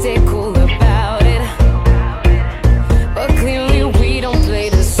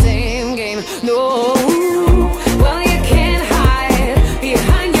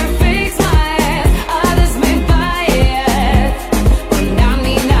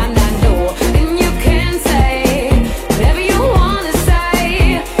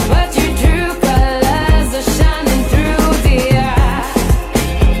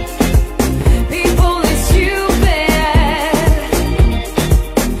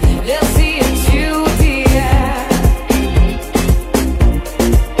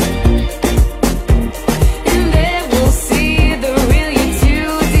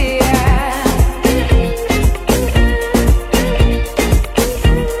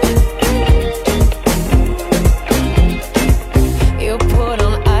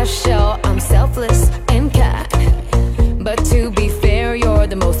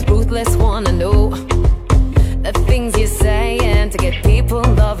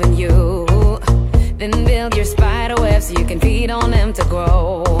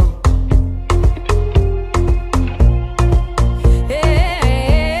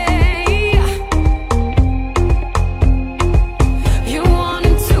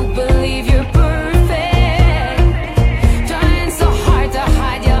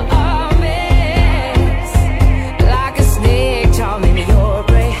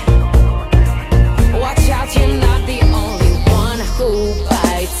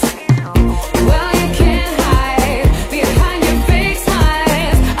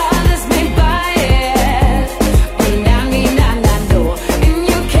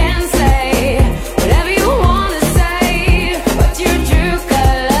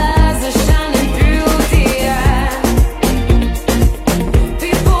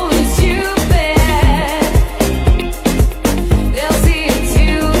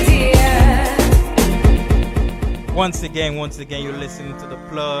 Once again, you're listening to The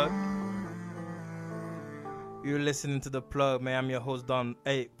Plug. You're listening to The Plug, man. I'm your host, Don.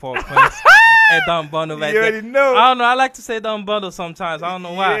 Hey, Paul Prince. Hey, Don Bundle right you there. already know. I don't know. I like to say Don Bundle sometimes. I don't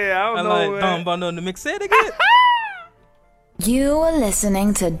know why. Yeah, I don't know, like man. Don Bundle in the mix. Say it again. You are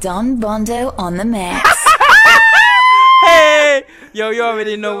listening to Don Bondo on the mix. Hey, yo, you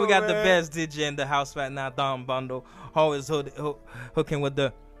already know we got the best DJ in the house right now, Don Bundle. Always hooking with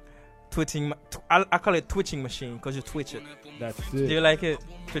the twitching. I call it twitching machine because you twitch it. That's it. Do you like it?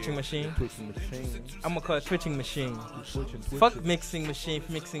 Twitching machine? Twitching machine. I'm gonna call it twitching machine. Twitching. Fuck mixing machine,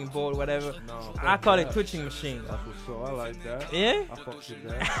 mixing board, whatever. No, I call it twitching machine. That's what's so. I like that. Yeah? I fuck with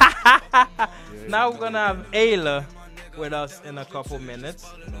that. Now we're gonna have Ayla with us in a couple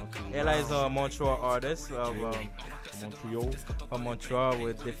minutes. Ayla is a Montreal artist of Montreal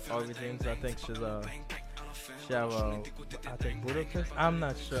with different origins. I think she have I think Budapest. I'm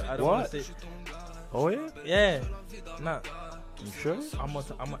not sure. I don't want to say. Oh yeah? Yeah. No. You sure? I'm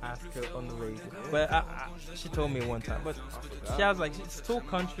gonna ask her on the radio. But she told me one time. But she has like it's 2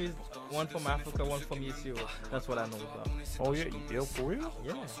 countries, one from Africa, one from East Europe. That's what I know about. Oh yeah, for real?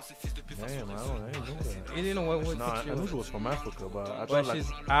 Yeah. Damn, I didn't know that. You didn't know what Nah, I knew she was from Africa, but I well, thought she's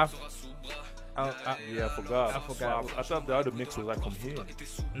yeah, I forgot. I forgot. I thought the other mix was like from here.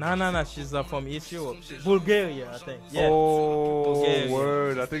 No. She's from East Europe. Bulgaria, I think. Yeah. Oh, Bulgaria.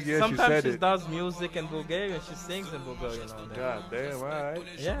 word. I think, sometimes she said she does music in Bulgarian. She sings in Bulgarian all day. God damn, all right.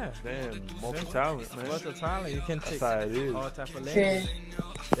 Yeah. Damn, multi-talent, man. Multi-talent. You can take That's how it is. all type of language.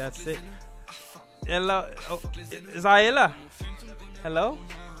 That's it. Hello. Oh, is Ayla? Hello?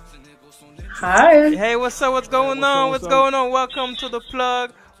 Hi. Hey, what's up? What's going on? What's going on? Welcome to The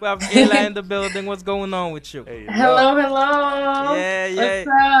Plug. We have Ayla in the building. What's going on with you? Hey, Hello. Yeah. What's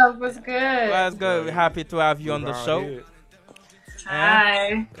up? What's good? Well, that's good. We're happy to have you on the show. Here.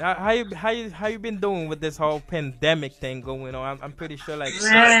 Hi. How you been doing with this whole pandemic thing going on? I'm pretty sure like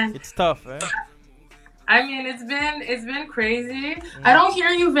Man. it's tough, eh? I mean, it's been crazy. I don't hear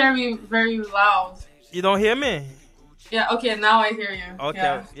you very, very loud. You don't hear me? Yeah. Okay. Now I hear you.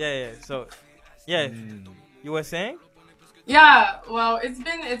 Okay. Yeah. So, yeah. You were saying? Yeah, well, it's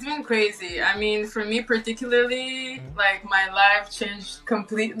been crazy. I mean, for me particularly, like my life changed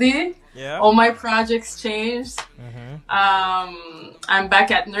completely. Yeah. All my projects changed. I'm back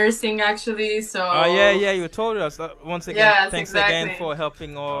at nursing actually. So. Oh yeah. You told us once again. Yes, thanks exactly. again for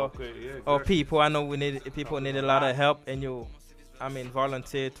helping all people. I know people need a lot of help, and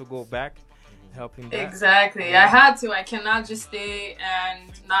volunteer to go back. Helping that. Exactly. I had to. I cannot just stay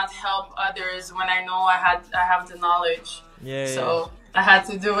and not help others when I know I have the knowledge. Yeah. So I had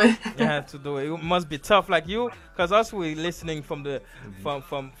to do it. You had to do it. It must be tough, like you, because us we listening from the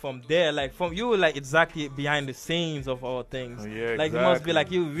from there, like from you, like exactly behind the scenes of all things. Oh, yeah, like it must be like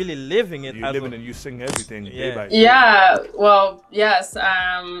you really living it. You living and you sing everything day by day. Yeah. Well, yes.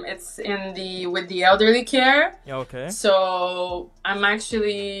 It's with the elderly care. Okay. So I'm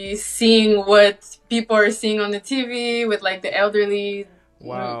actually seeing what people are seeing on the TV with like the elderly.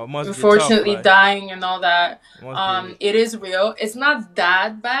 Wow, must unfortunately be tough, right? dying and all that. Must it is real. It's not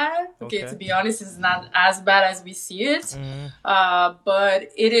that bad. Okay, to be honest, it's not as bad as we see it. But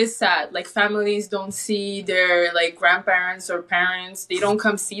it is sad. Like families don't see their like grandparents or parents. They don't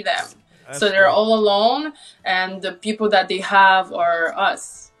come see them. So they're all alone, and the people that they have are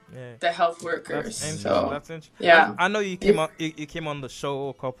us. Yeah. The health workers. That's interesting. Yeah. I know you came on. You came on the show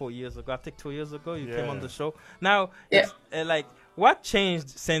a couple of years ago. I think 2 years ago you came on the show. Now, like, what changed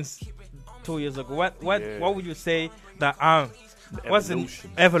since 2 years ago? What would you say that what's the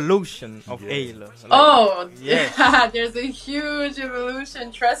evolution of Ayla? Like, there's a huge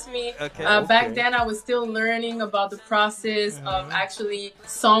evolution. Trust me. Back then, I was still learning about the process of actually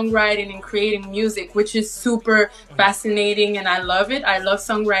songwriting and creating music, which is super fascinating, and I love it. I love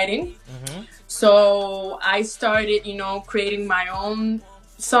songwriting. So I started, creating my own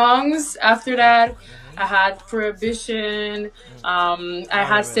songs. After that, I had Prohibition. I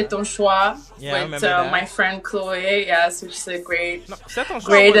had C'est ton choix with my friend Chloe. Yes, which is a great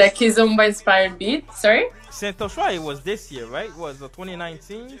Kizomba inspired beat. Sorry? C'est ton choix, it was this year, right? Was it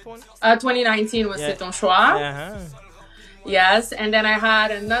 2019? 2019 was C'est ton choix. Yes, and then I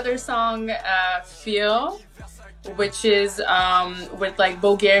had another song, Feel, which is with like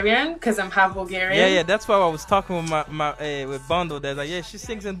Bulgarian, because I'm half Bulgarian. Yeah, that's why I was talking with with Bondo. There's like, she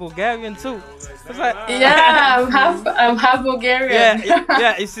sings in Bulgarian too. I was like, I'm half Bulgarian.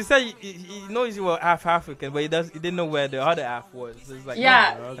 Yeah. She said he knows you were half African, but he didn't know where the other half was. So it's like,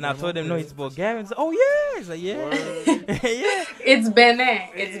 and I told him, no, he's Bulgarian. So, he's like, yeah. It's Benin.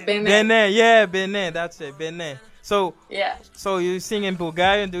 It's Benin. Benin, Benin. That's it, Benin. So yeah. So you sing in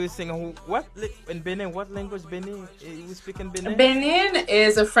Bulgarian? Do you sing in Benin? What language Benin? You speak in Benin? Benin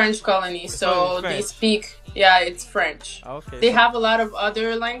is a French colony, so French. they speak. Yeah, it's French. Okay. They have a lot of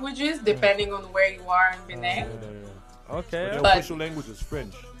other languages depending on where you are in Benin. Okay. But the official language is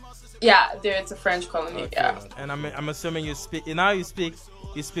French. Yeah, it's a French colony. Okay. Yeah. And I'm assuming you speak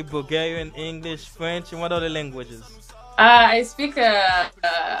Bulgarian, English, French, and what other languages? I speak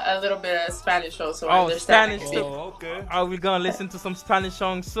a little bit of Spanish also. Oh, understand. Spanish. Okay. Are we gonna listen to some Spanish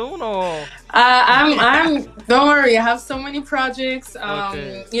songs soon, or? I'm. Don't worry. I have so many projects.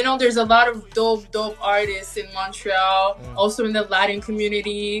 Okay. You know, there's a lot of dope artists in Montreal, also in the Latin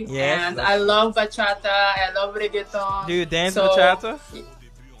community. Yes, and I love bachata. I love reggaeton. Do you dance bachata?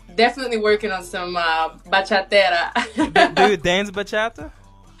 Definitely working on some bachatera. Do you dance bachata?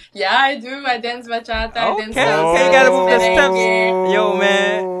 Yeah, I do. I dance bachata. I dance Okay, you gotta move the steps. Yo,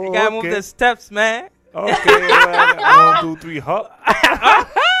 man, you gotta move the steps, man. Okay, 1, 2, 3, hop.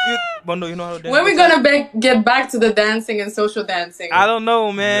 Bondo, you know how to dance. When we gonna get back to the dancing and social dancing? I don't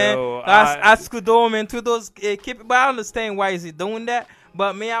know, man. Yo, Ask Kudome to those keep. But I understand why is he doing that.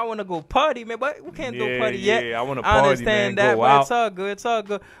 But me, I wanna go party, man. But we can't do party yet. Yeah, I wanna party, understand man. that, Go but out. it's all good. It's all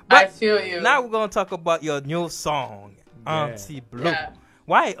good. But I feel you. Now we're gonna talk about your new song, Auntie Blue. Yeah.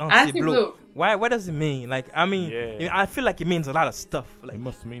 Why Auntie Blue? Blue? Why? What does it mean? Like, I mean, I feel like it means a lot of stuff. Like, it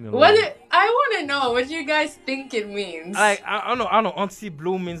must mean a lot. lot. I want to know what you guys think it means. Like, I don't know. Auntie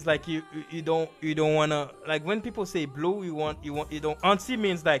Blue means like you don't wanna, like, when people say blue, you don't. Auntie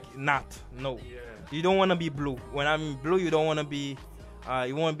means like not, no. Yeah. You don't wanna be blue. When I mean blue, you don't wanna be,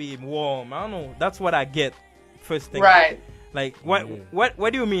 you wanna be warm. I don't know. That's what I get. First thing. Right. Like, what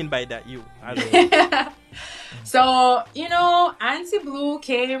do you mean by that? I don't know. So, you know, Auntie Blue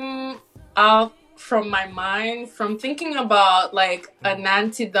came out from my mind from thinking about like an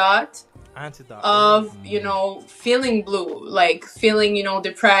antidote of, you know, feeling blue, like feeling, you know,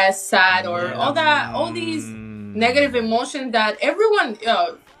 depressed, sad, or all these negative emotions that everyone,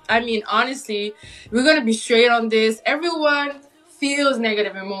 I mean, honestly, we're going to be straight on this. Everyone feels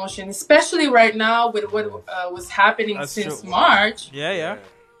negative emotions, especially right now with what was happening since March. Yeah.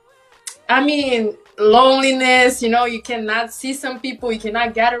 I mean, loneliness, you know, you cannot see some people, you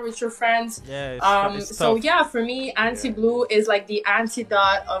cannot gather with your friends. Yeah, it's so tough. yeah, for me, Auntie Blue is like the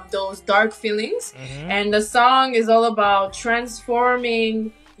antidote of those dark feelings. And the song is all about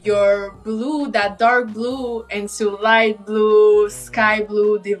transforming your blue, that dark blue, into light blue, sky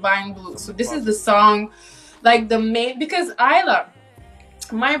blue, divine blue. So this is the song, like the main, because Ayla,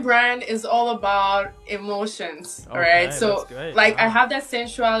 my brand is all about emotions, right? So like I have that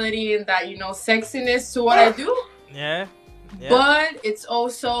sensuality and that, you know, sexiness to what I do. Yeah. But it's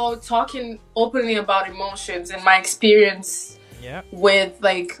also talking openly about emotions and my experience with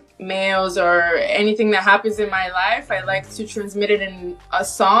like males or anything that happens in my life. I like to transmit it in a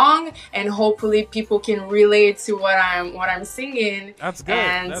song, and hopefully people can relate to what I'm singing. That's good.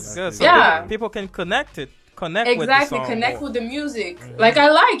 That's good. So yeah, people can connect with the music. Like I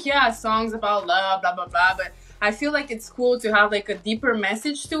like songs about love, blah blah blah, but I feel like it's cool to have like a deeper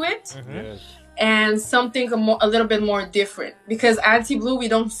message to it. And something a little bit more different, because Auntie Blue, we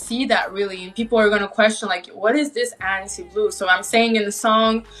don't see that really, and people are going to question like, what is this Auntie Blue? So I'm saying in the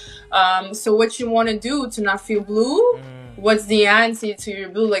song, so what you want to do to not feel blue, what's the answer to your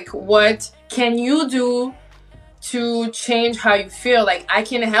blue? Like, what can you do to change how you feel? Like, I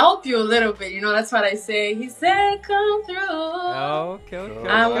can help you a little bit, you know. That's what I say. He said, come through. Okay.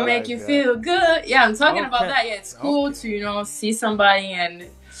 I'm gonna make you feel good. Yeah, I'm talking about that. Yeah, it's cool to, you know, see somebody and,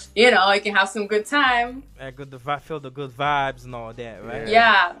 you know, you can have some good time. Feel the good vibes and all that, right?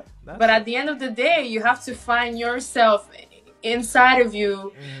 Yeah. But at the end of the day, you have to find yourself inside of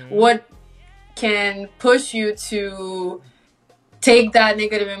you, what can push you to take that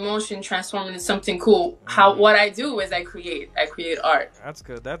negative emotion, transform it into something cool. What I do is I create art. That's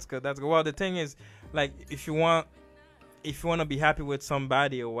good. Well, the thing is, like, if you want to be happy with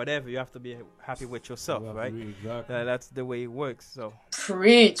somebody or whatever, you have to be happy with yourself, right? Exactly. That's the way it works. So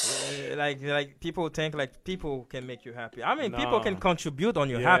preach. Like people think like people can make you happy. I mean, people can contribute on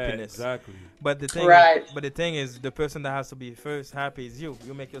your happiness. Exactly. But the thing is, the person that has to be first happy is you.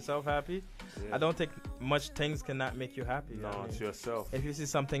 You make yourself happy. I don't think much things cannot make you happy. No, it's yourself. If you see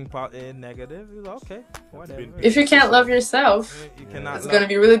something negative, you're like, okay, whatever. If you can't love yourself, you cannot. It's gonna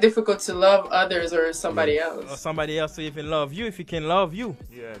be really difficult to love others or somebody else. Or somebody else to even love you if you can love you.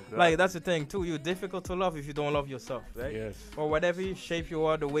 Yeah, exactly. Like that's the thing too. You're difficult to love if you don't love yourself, right? Yes. Or whatever shape you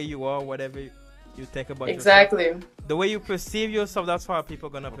are, the way you are, whatever you think about exactly yourself. The way you perceive yourself, that's how people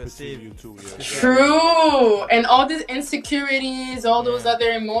are gonna perceive you too. Yeah. True, and all these insecurities, all those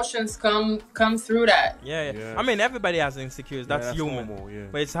other emotions come through that. Yeah. I mean, everybody has insecurities. That's human. Normal,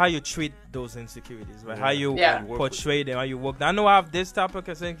 but it's how you treat those insecurities, right? How you Yeah. portray them, how you work. I know I have this type of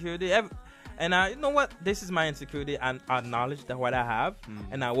insecurity, and you know what? This is my insecurity, and I acknowledge that what I have,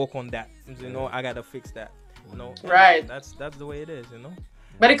 and I work on that. You know, I gotta fix that. You know, right? That's the way it is. You know.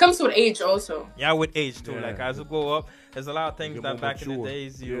 But it comes with age also. Yeah, with age too. Like as you grow up, there's a lot of things that back in the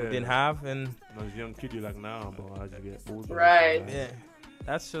days you didn't have, and as a young kid you're like, nah, but as you get older, right? Yeah,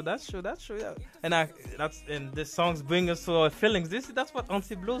 that's true. Yeah. And the songs bring us to our feelings. That's what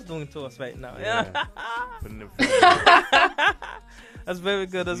Auntie Blue's doing to us right now. Yeah. That's very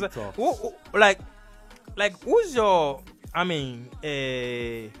good. Like who's your? I mean,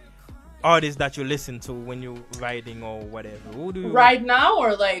 artists that you listen to when you're writing or whatever? Who do you right now,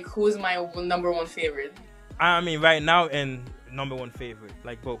 or like who's my number one favorite? I mean, right now and number one favorite,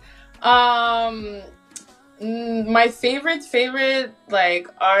 like both. My favorite like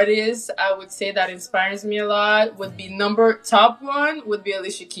artist, I would say that inspires me a lot would be top one would be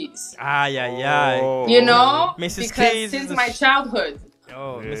Alicia Keys. Yeah. You know, Mrs. because Keys since my childhood.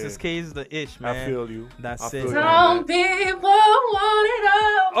 Oh, yeah. Mrs. K is the ish, man. I feel you. That's it. Some people want it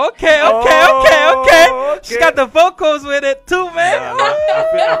all. Okay. She got the vocals with it too, man.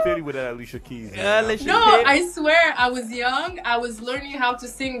 I feel you with that Alicia Keys. I swear, I was young. I was learning how to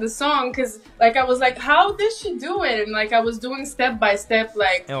sing the song because, like, I was like, how did she do it? And like, I was doing step by step,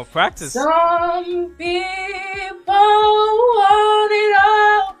 like, practice. Some people want it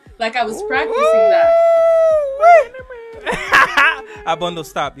all. Like, I was practicing that. Abondo,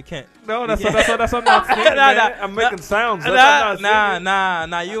 stop! You can't. No, that's what I'm not saying. I'm making sounds.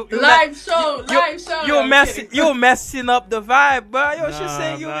 Nah. You live show. You're messing up the vibe, bro. Yo, she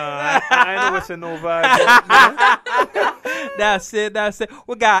saying you. I know it's a no vibe. That's it.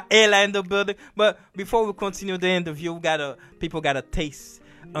 We got Ayla in the building, but before we continue the interview, people gotta taste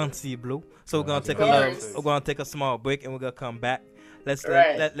Auntie Blue. So we're gonna take a small break and we're gonna come back. Let's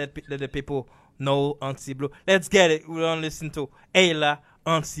let the people know Auntie Blue. Let's get it. We don't listen to Ayla,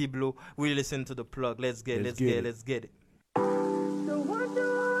 Auntie Blue. We listen to the plug. Let's get it.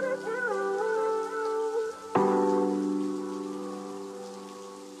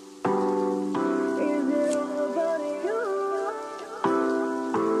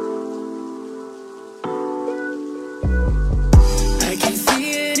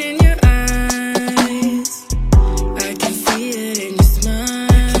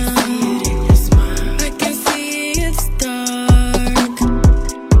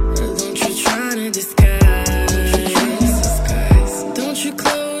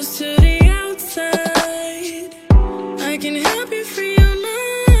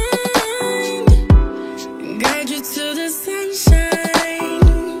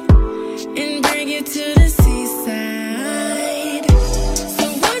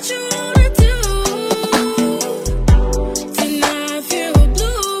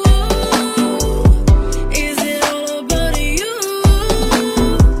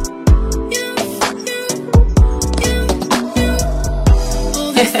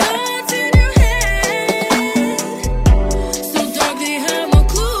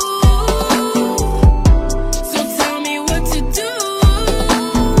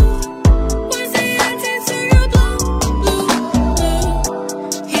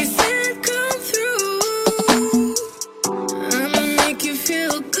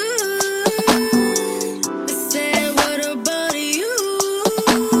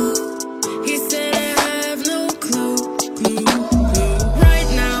 Right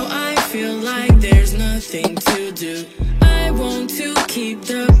now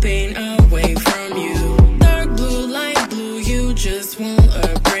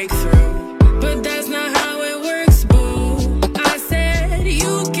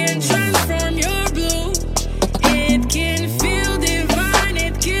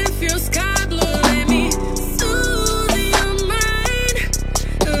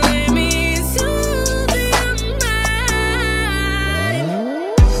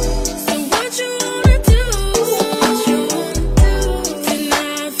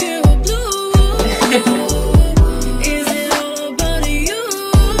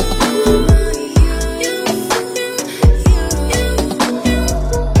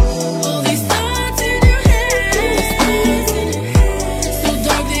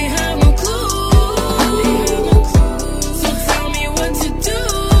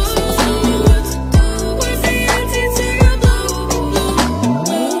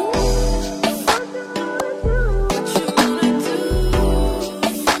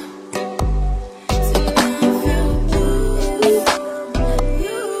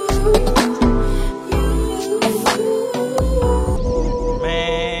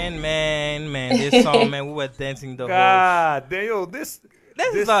man, this song, man, we were dancing the whole. God damn, yo, this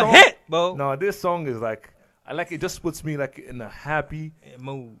is a song, hit, bro. No, this song is like, I like it. Just puts me like in a happy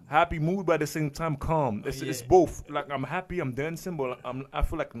mood, but at the same time calm. It's both. Like I'm happy, I'm dancing, but I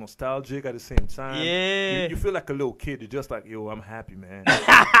feel like nostalgic at the same time. Yeah, you feel like a little kid. You're just like, yo, I'm happy, man.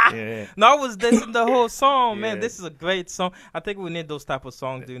 Yeah. No, I was dancing the whole song, man. This is a great song. I think we need those type of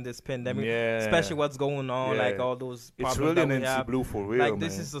songs during this pandemic, especially what's going on, like all those. It's really an NC Blue for real, like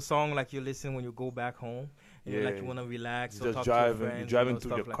this is a song like you listen when you go back home. Like you want to relax. You're just driving. You're driving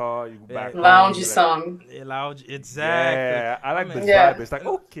through your car. You go back. Lounge song. Lounge, exactly. Yeah, I like this vibe. It's like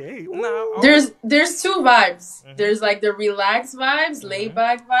okay. There's two vibes. There's like the relaxed vibes, laid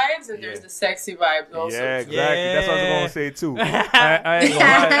back vibes, and there's the sexy vibes also. Yeah, exactly. That's what I was gonna say too. I ain't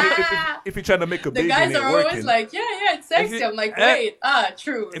gonna lie. If you're trying to make a baby, the guys are always working. Like, yeah, it's sexy. I'm like, wait,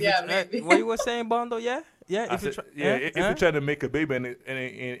 true. Yeah, maybe. What you were saying, Bondo? Yeah. If you're trying to make a baby and it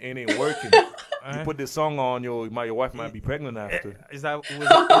ain't working, you put this song on, your wife might be pregnant after. Is that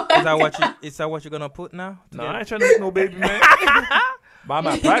what you're gonna put now? No, I ain't trying to make no baby, man. But I'm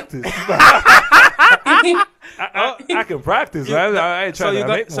at practice. I can practice, man. I ain't trying to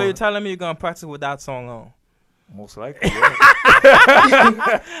make one. So you're telling me you're gonna practice with that song on? Most likely, yeah.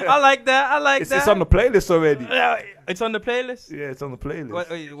 I like that. It's on the playlist already. It's on the playlist? Yeah, it's on the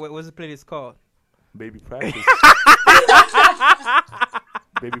playlist. What's the playlist called? Baby practice.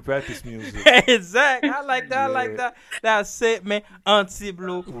 Baby practice music. Exactly. I like that. I like that. That's it, man. Auntie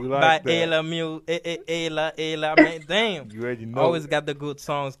Blue by Ayla. Ayla, man. Damn. You already know. Always got the good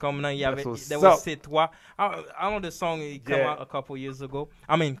songs coming on. Yeah, there was C'est Toi. I know the song came out a couple years ago.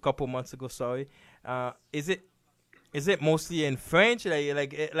 I mean, couple months ago. Sorry. Is it mostly in French?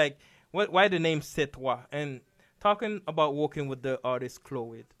 Like why the name C'est Toi? And talking about working with the artist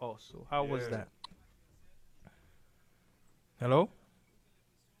Chloe also. How was that? Hello?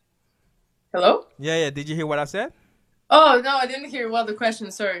 Hello? Yeah. Did you hear what I said? Oh, no, I didn't hear the question.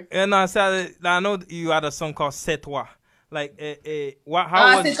 Sorry. No, I know you had a song called C'est Toi. Like,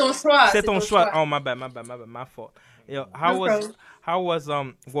 how was... C'est ton choix. C'est ton choix. Oh, my bad. My fault. Yeah, how was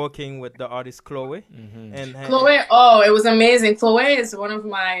working with the artist Chloe? Mm-hmm. And Chloe, it was amazing. Chloe is one of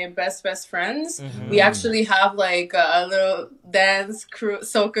my best friends. Mm-hmm. We actually have like a little dance crew,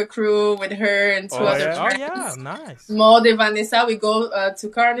 soca crew with her and two other friends. Oh yeah, nice. Maud and Vanessa. We go to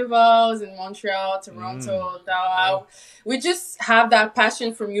carnivals in Montreal, Toronto, Ottawa. We just have that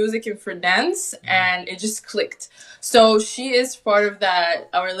passion for music and for dance, and it just clicked. So she is part of that,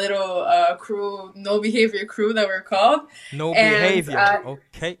 our little crew, No Behavior crew that we're called. No Behavior,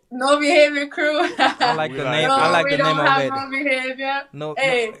 okay. No Behavior crew. I like the name. I like the name already. No Behavior. No.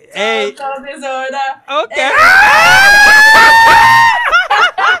 Hey. Total disorder. Okay.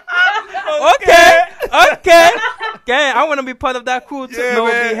 Okay. I want to be part of that crew too. No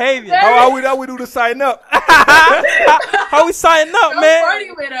Behavior. How we do to sign up? How we sign up, man?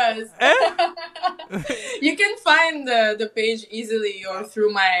 Party with us. You can find the page easily or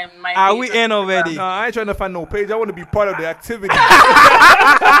through my page. We in already? No, I ain't trying to find no page. I want to be part of the activity.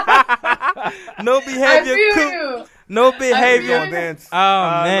 No Behavior crew. No Behavior. Dance.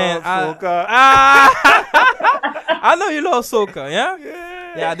 Oh man, I know you love soca, yeah.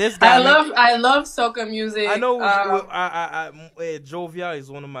 Yeah, this guy. I love soca music. I know. Jovia is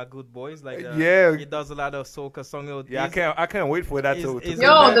one of my good boys. Like, he does a lot of soca songs. Yeah, I can't wait for that to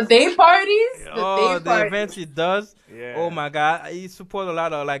the day parties. The events he does. Yeah. Oh my God, he supports a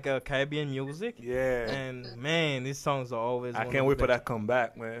lot of like Caribbean music. Yeah. And man, these songs are always. I can't wait for that to come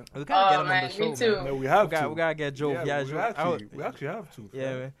back, man. We gotta get him on the show, me too. man. No, we have to. We gotta get Jovia. Yeah, we actually have to.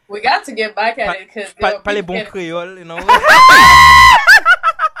 Yeah, man. We got to get back at it because parler bon créole, you know.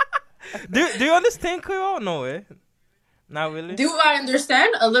 Do you understand Creole? No, not really. Do I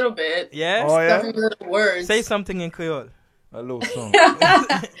understand a little bit? Yes. Oh, yeah. Some little words. Say something in Creole. A little song.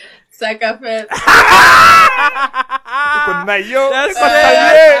 Sakafet. That's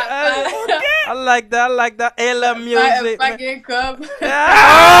I like that. Ayla music.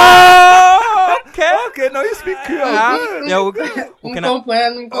 Okay. No, you speak Creole.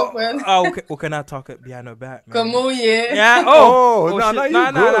 We cannot talk it behind her back, man. Come on, yeah. Yeah.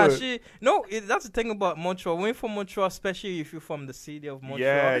 No, that's the thing about Montreal. When you're from Montreal, especially if you're from the city of Montreal.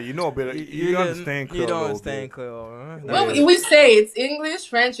 Yeah, you know, but you understand Creole. You don't understand Creole. Well, we say it's English,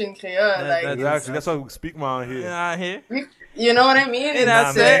 French, and Creole. Exactly. That's why we speak around here. Yeah, here. You know what I mean?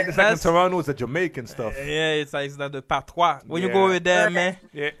 That's it. It's like in Toronto, it's a Jamaican stuff. Yeah, it's like the patois. When you go over there, man.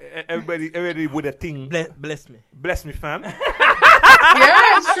 Yeah, everybody with a thing. Bless me. Bless me, fam. Yeah,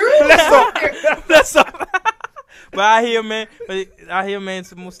 it's true. Bless up. But I hear, man,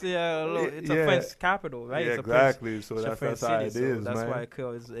 it's mostly it's a French capital, right? Yeah, it's exactly. So it's that's French how city, it is, that's man. why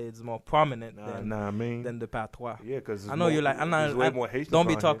it's more prominent than the patois. Yeah, because I know you like. Don't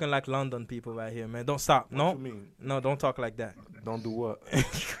be talking here. like London people right here, man. Don't stop. What No, you mean? no, don't talk like that. Don't do what?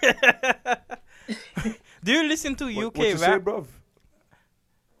 Do you listen to UK what you rap? say, bruv?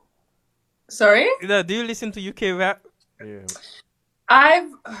 Sorry? Do you listen to UK rap? Yeah. I've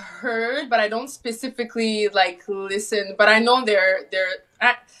heard, but I don't specifically like listen. But I know they're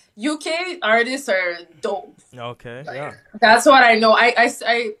UK artists are dope. Okay. Yeah. That's what I know. I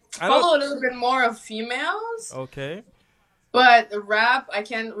follow a little bit more of females. Okay. But rap, I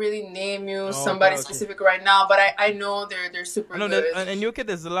can't really name you somebody specific right now. But I know they're super good. In UK,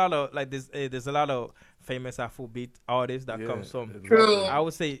 there's a lot of there's a lot of famous Afrobeat artists that come from. True. I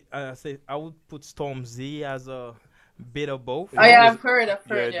would say I would put Storm Z as a bit of both. Oh yeah, I've heard.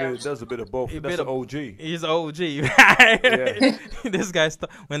 Yeah, it does a bit of both. That's an OG. He's an OG. This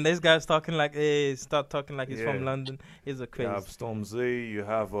guy's talking like start talking like he's from London. He's a crazy. You have Storm Z. You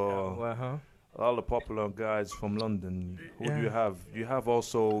have all the popular guys from London. Who do you have? You have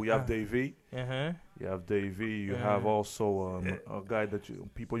Davey. You have Davey. You have also a guy that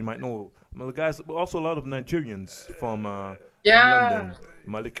people you might know. Well, the guys, also a lot of Nigerians from London.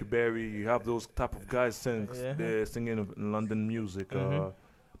 Malik Berry. You have those type of guys they're singing London music.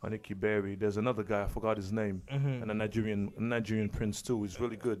 Malik Berry. There's another guy, I forgot his name, and a Nigerian prince too. He's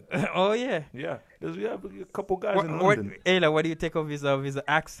really good. Oh yeah. Yeah. There's a couple guys in London. Ayla, what do you take of his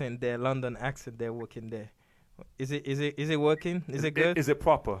accent there, London accent there, working there? Is it working? Is it good? Is it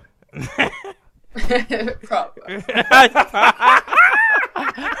proper? Proper.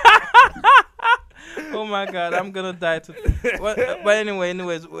 Oh my God, I'm gonna die. But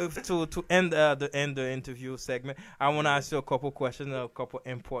anyways, to end the interview segment, I want to ask you a couple questions, a couple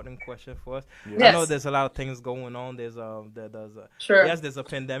important questions for us. Yes. I know there's a lot of things going on. There's sure. Yes, there's a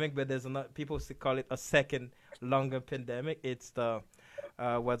pandemic, but there's people call it a second longer pandemic. It's the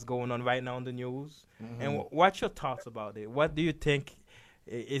what's going on right now in the news. And what's your thoughts about it? What do you think?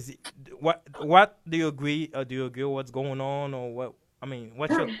 What do you agree? Do you agree with what's going on, or what? I mean,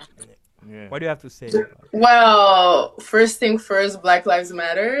 what's your what do you have to say? Well, first thing first, Black Lives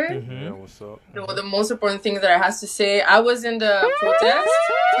Matter. Yeah, what's up? The most important thing that I have to say, I was in the protest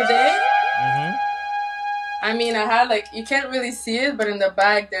today. I mean, I had you can't really see it, but in the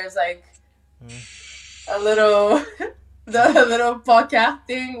back there's a little the little podcast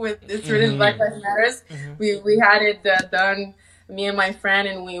thing with it's written Black Lives Matters. We had it done, me and my friend,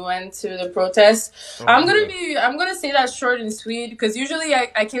 and we went to the protest. I'm gonna say that short and sweet, because usually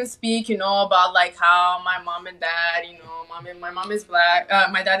I can speak, about how my mom and dad, my mom is black,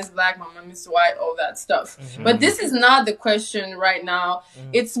 my dad is black, my mom is white, all that stuff. But this is not the question right now.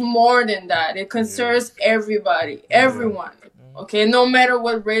 It's more than that. It concerns everybody, everyone. Okay, no matter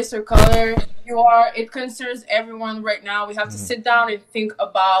what race or color you are, it concerns everyone right now. We have to sit down and think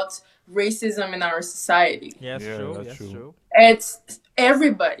about racism in our society. Yes, that's true. It's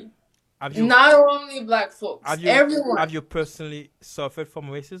everybody, not only black folks. Everyone. Have you personally suffered from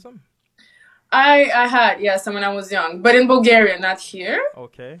racism? I had, yes, when I was young, but in Bulgaria, not here.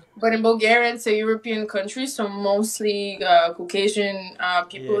 Okay. But in Bulgaria, it's a European country, so mostly Caucasian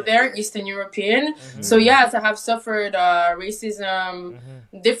people there, Eastern European. So yes, I have suffered racism,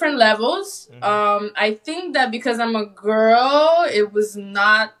 different levels. I think that because I'm a girl, it was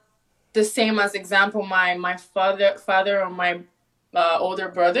not the same as example my father or my older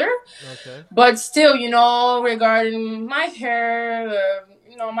brother. Okay. But still, regarding my hair,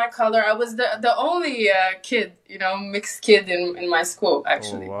 my color, I was the only kid, mixed kid in my school,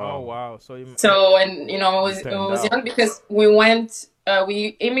 actually. Oh wow! So it was young because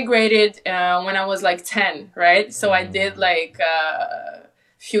we immigrated when I was 10, right? So I did a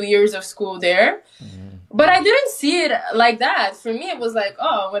few years of school there. But I didn't see it like that. For me, it was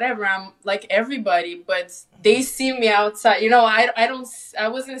oh, whatever. I'm like everybody, but they see me outside. I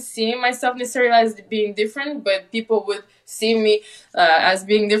wasn't seeing myself necessarily as being different, but people would see me as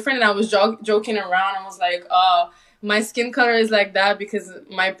being different. And I was joking around. I was like, oh, my skin color is like that because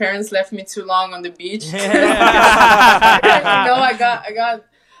my parents left me too long on the beach. I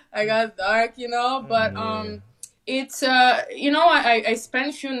got dark, but it's I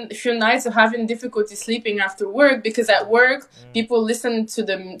spent few nights of having difficulty sleeping after work, because at work people listen to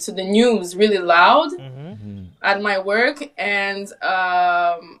the news really loud at my work, and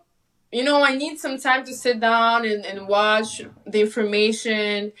I need some time to sit down and watch the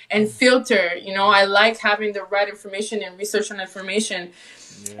information and filter. I like having the right information and research on information.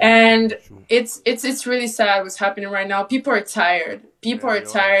 And it's really sad what's happening right now. People are tired.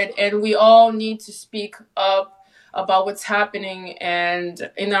 And we all need to speak up about what's happening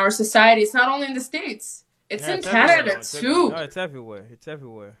and in our society. It's not only in the States. It's in Canada too. No, it's everywhere. It's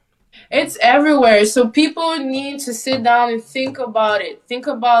everywhere. It's everywhere. So people need to sit down and think about it. Think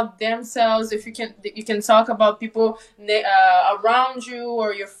about themselves. If you can talk about people around you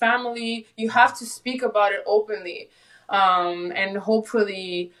or your family. You have to speak about it openly, and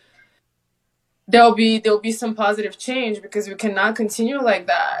hopefully there'll be some positive change, because we cannot continue like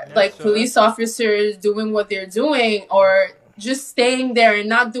that. Yeah, like police officers doing what they're doing, or just staying there and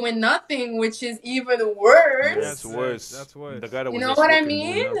not doing nothing, which is even worse. Yeah, that's worse. That's worse. The guy that you was know what I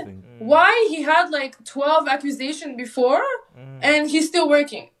mean? Why he had like 12 accusations before, and he's still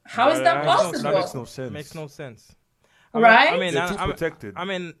working? How is that possible? That makes no sense. It makes no sense. Right? I mean, they're too protected. I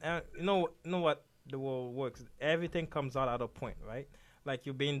mean, you know what the world works. Everything comes out at a point, right? Like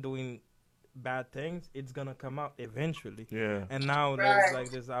you've been doing bad things, it's gonna come out eventually. Yeah. And now there's like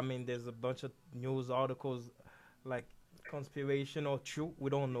this. I mean, there's a bunch of news articles, like conspiration or truth. We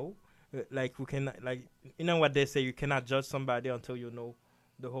don't know. Like we can, like, you know what they say, you cannot judge somebody until you know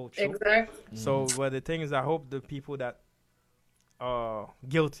the whole truth. Exactly. So, but the thing is, I hope the people that are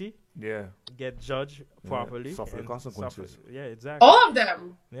guilty, get judged properly, suffer the consequences. Yeah, exactly. All of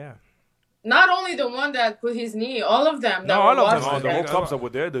them. Yeah. Not only the one that put his knee, all of them. No, all of them. The whole cops that were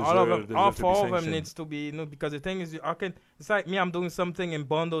there deserve, all of them. All to four be of them sanctioned. needs to be, because the thing is, it's like me, I'm doing something and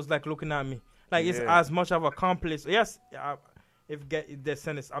Bondo's like looking at me. Like, it's as much of a accomplice. Yes, if they're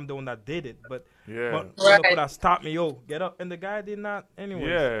sentence, I'm the one that did it. But could have stopped me. Yo, get up. And the guy did not anyway.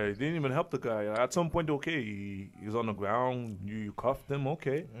 Yeah, he didn't even help the guy. At some point, okay, he was on the ground. You cuffed him,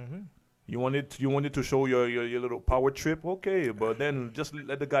 okay. Mm-hmm. You wanted to show your little power trip, okay, but then just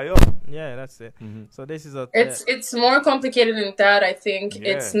let the guy up. Yeah, that's it. Mm-hmm. So this is it's more complicated than that. I think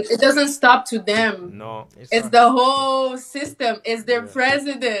it doesn't stop to them. No, it's the whole system. It's their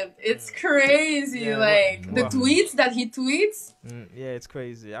president. It's crazy. Yeah. The tweets that he tweets. Yeah, it's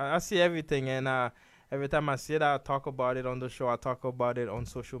crazy. I see everything, and every time I see it, I talk about it on the show. I talk about it on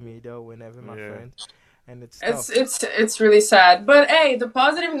social media whenever my friends. And it's really sad. But hey, the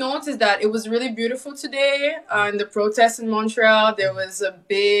positive note is that it was really beautiful today. In the protests in Montreal, there was a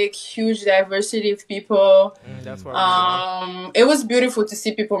huge diversity of people. That's what it was beautiful to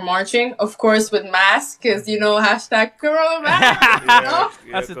see people marching, of course, with masks, because hashtag coronavirus.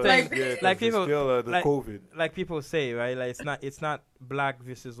 That's the thing. Like people, still, the COVID. Like people say, right? Like it's not black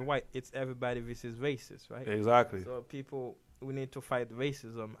versus white. It's everybody versus racist, right? Exactly. So we need to fight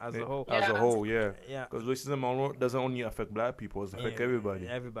racism as a whole. As a whole, yeah. Because racism doesn't only affect black people; it affects everybody.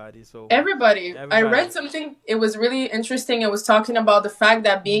 Everybody. I read something. It was really interesting. It was talking about the fact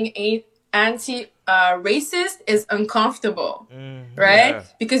that being anti-racist is uncomfortable, right? Yeah.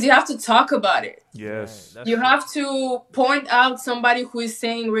 Because you have to talk about it. Yes. You have to point out somebody who is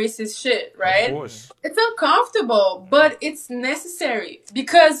saying racist shit, right? Of course. It's uncomfortable, but it's necessary,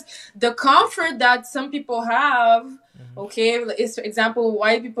 because the comfort that some people have, okay, is, for example,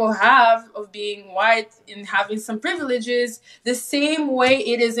 white people have of being white and having some privileges, the same way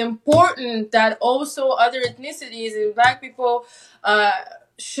it is important that also other ethnicities and black people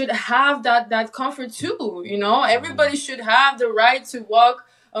should have that comfort too. Everybody should have the right to walk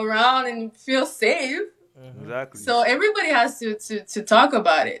around and feel safe. Exactly. So everybody has to talk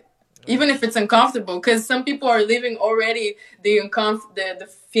about it, even if it's uncomfortable, because some people are living already the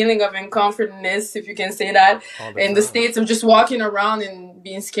feeling of uncomfortableness, if you can say that, in the States, of just walking around and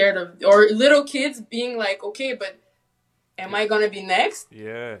being scared of, or little kids being like, okay, but am I gonna be next?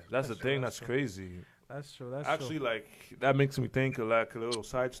 Yeah, that's the thing. That's crazy. That's true. Actually, like, that makes me think of like a little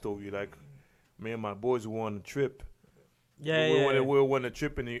side story. Like, me and my boys were on a trip. We were on a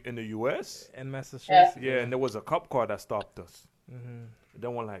trip in the U.S. in Massachusetts. Yeah, and there was a cop car that stopped us.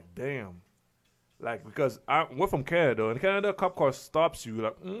 Then we're like, damn. Like, because we're from Canada. In Canada, a cop car stops you.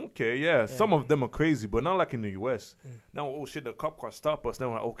 Like, okay, yeah. Some of them are crazy, but not like in the U.S. Now, oh, shit, the cop car stopped us. Then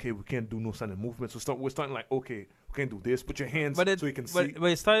we're like, okay, we can't do no sign of movement. So we're starting like, okay, we can't do this. Put your hands so you can see. But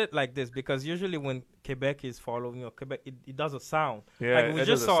it started like this, because usually when Quebec is following, or Quebec, it does a sound. Yeah, like, we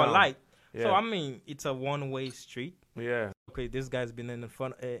just saw a light. Yeah. So, I mean, it's a one-way street. Yeah. Okay, this guy's been in the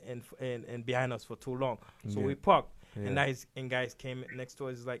front and behind us for too long. So we parked. Yeah. And guys came next to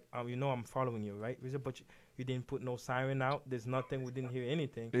us. It's like, I'm following you, right? We said, but you didn't put no siren out. There's nothing. We didn't hear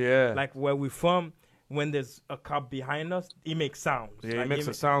anything. Yeah. Like where we're from, when there's a cop behind us, he makes sounds. Yeah, like, he makes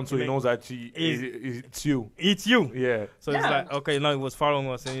a sound, so he knows that it's you. It's you. Yeah. So it's like, okay, no, he was following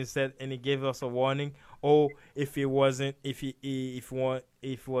us, and he gave us a warning. Oh, if it wasn't, if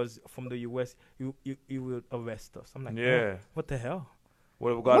was from the U.S., he will arrest us. I'm like, yeah, what the hell?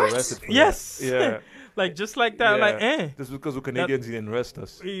 Whatever got arrested for. Yes. That. Yeah. Like just like that. Yeah. Like, Just because we're Canadians, he didn't arrest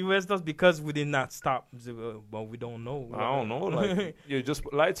us. He arrested us because we did not stop. But we don't know. I don't know. Like, you just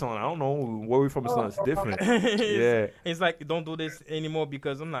put lights on. I don't know where we from. It's different. It's like, don't do this anymore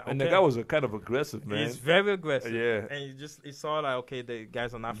because I'm not. Okay. And the guy was kind of aggressive, man. He's very aggressive. Yeah. And he saw like, okay, the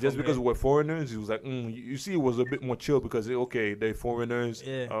guys are not. Just because we're foreigners, he was like, you see, it was a bit more chill because they're foreigners.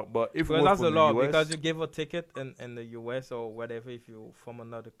 Yeah. But if that's the law, US, because you give a ticket in the US or whatever, if you're from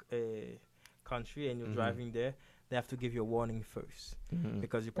another country and you're driving there, they have to give you a warning first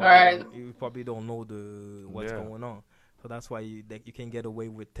because you probably don't know what's going on. So that's why you can get away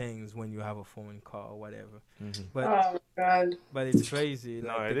with things when you have a foreign car or whatever. But oh my God. But it's crazy.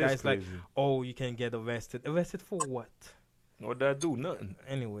 Like, no, the guy's like, oh, you can get arrested. Arrested for what? What did I do? Nothing.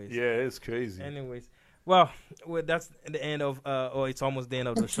 Anyways. Yeah, it's crazy. Anyways. Well, that's the end of, or it's almost the end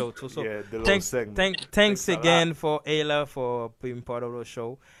of the show too. So yeah, the little segment. Thanks again for Ayla for being part of the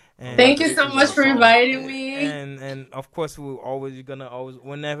show. And thank you so much for inviting me. And of course, you're gonna always,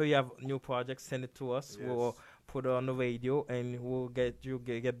 whenever you have new projects, send it to us. Yes. We'll put it on the radio and we'll get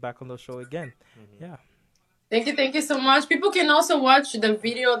back on the show again. Yeah. Thank you so much. People can also watch the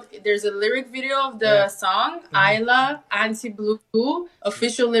video. There's a lyric video of the song, Ayla, Anti-Blue,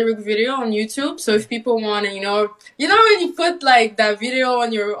 official lyric video on YouTube. So if people want to, you know when you put like that video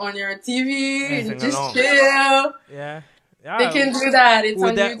on your TV and just chill. Yeah. They can do that. It's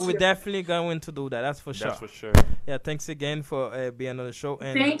on YouTube. We're definitely going to do that. That's for sure. That's for sure. Yeah, thanks again for being on the show.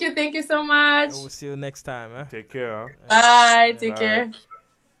 And thank you so much. We'll see you next time. Take care. Bye. Take care.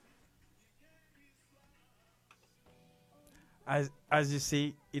 As you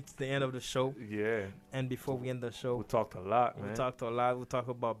see, it's the end of the show. Yeah. And before we end the show, we talked a lot, man. We talked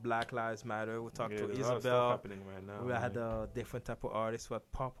about Black Lives Matter. We talked to Izabelle. Happening right now, we had a different type of artists. We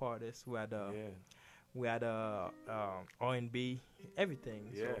had pop artists. We had R&B, everything.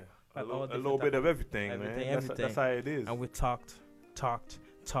 Yeah, so, a little bit of everything, man. That's how it is. And we talked,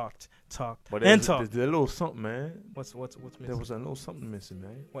 but there's a little something, man. What's missing? There was a little something missing,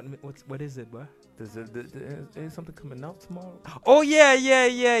 man. What is it, bro? There's something coming out tomorrow. Oh yeah.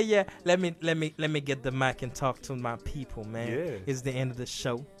 Let me get the mic and talk to my people, man. Yeah. It's the end of the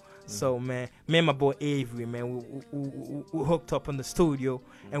show. So, man, me and my boy Avery, man, we hooked up in the studio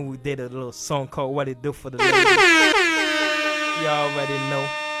and we did a little song called What It Do for the Ladies. You already know.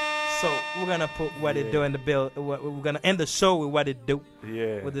 So, we're going to put What It Do in the bill. We're going to end the show with What It Do.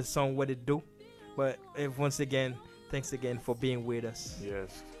 Yeah. With the song What It Do. But once again, thanks again for being with us.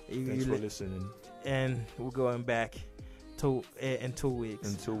 Yes. Thanks for listening. And we're going back in 2 weeks.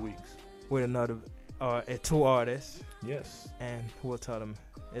 In 2 weeks. With another, two artists. Yes. And we'll tell them.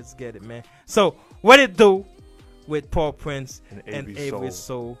 Let's get it, man. So, What It Do with Paul Prince and Avery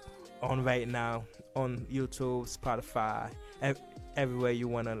Soul on right now on YouTube, Spotify, everywhere you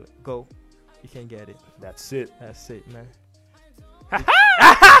want to go, you can get it. That's it. That's it, man.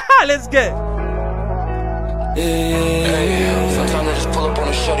 Let's get it. Yeah. Sometimes I just pull up on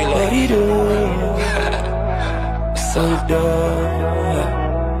a shorty like, what do you do? So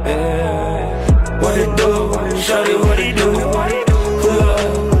dumb. Yeah. What it do? Shorty, what do you do? Pull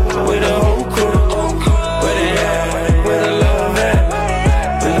up with a whole crew. Where they at? Where the love at?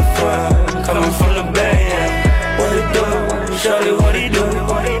 In the front, coming from the back. Yeah. What it do? Shorty, what do you do?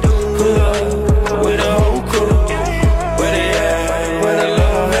 Pull up with a whole crew. Where they at? Where the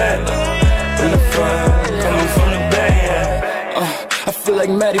love at? In the front, coming from the back. Yeah. I feel like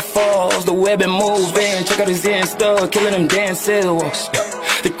Matty Falls, the web and moving. Check out his Insta, killing them dances.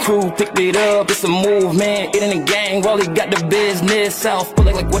 The crew picked it up, it's a movement. It in the gang while he got the business out. But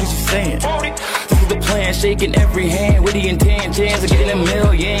like what is you saying? This is the plan, shaking every hand with the intentions of getting a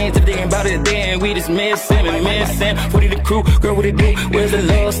millions. If they ain't about it, then we just missing and missing. 40 the crew, girl, what it do? Where's the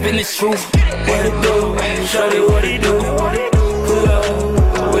love? Spin this truth. What it do? Shorty, what it do? Pull up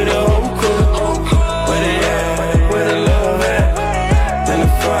with a whole crew. Where they at? Where the love at? In the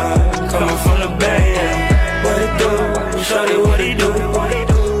front, coming from the back. Yeah. What it do? Shorty, what it do?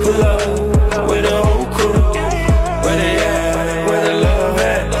 Pull up with a whole crew. Where they at? Where the love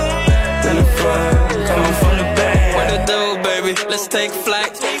at? In the front, coming from the back. What it do, baby? Let's take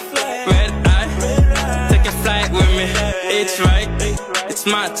flight. Red eye, take a flight with me. It's right, it's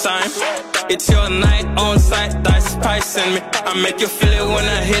my time. It's your night on site, that's spicing me. I make you feel it when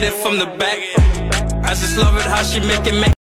I hit it from the back. I just love it how she make it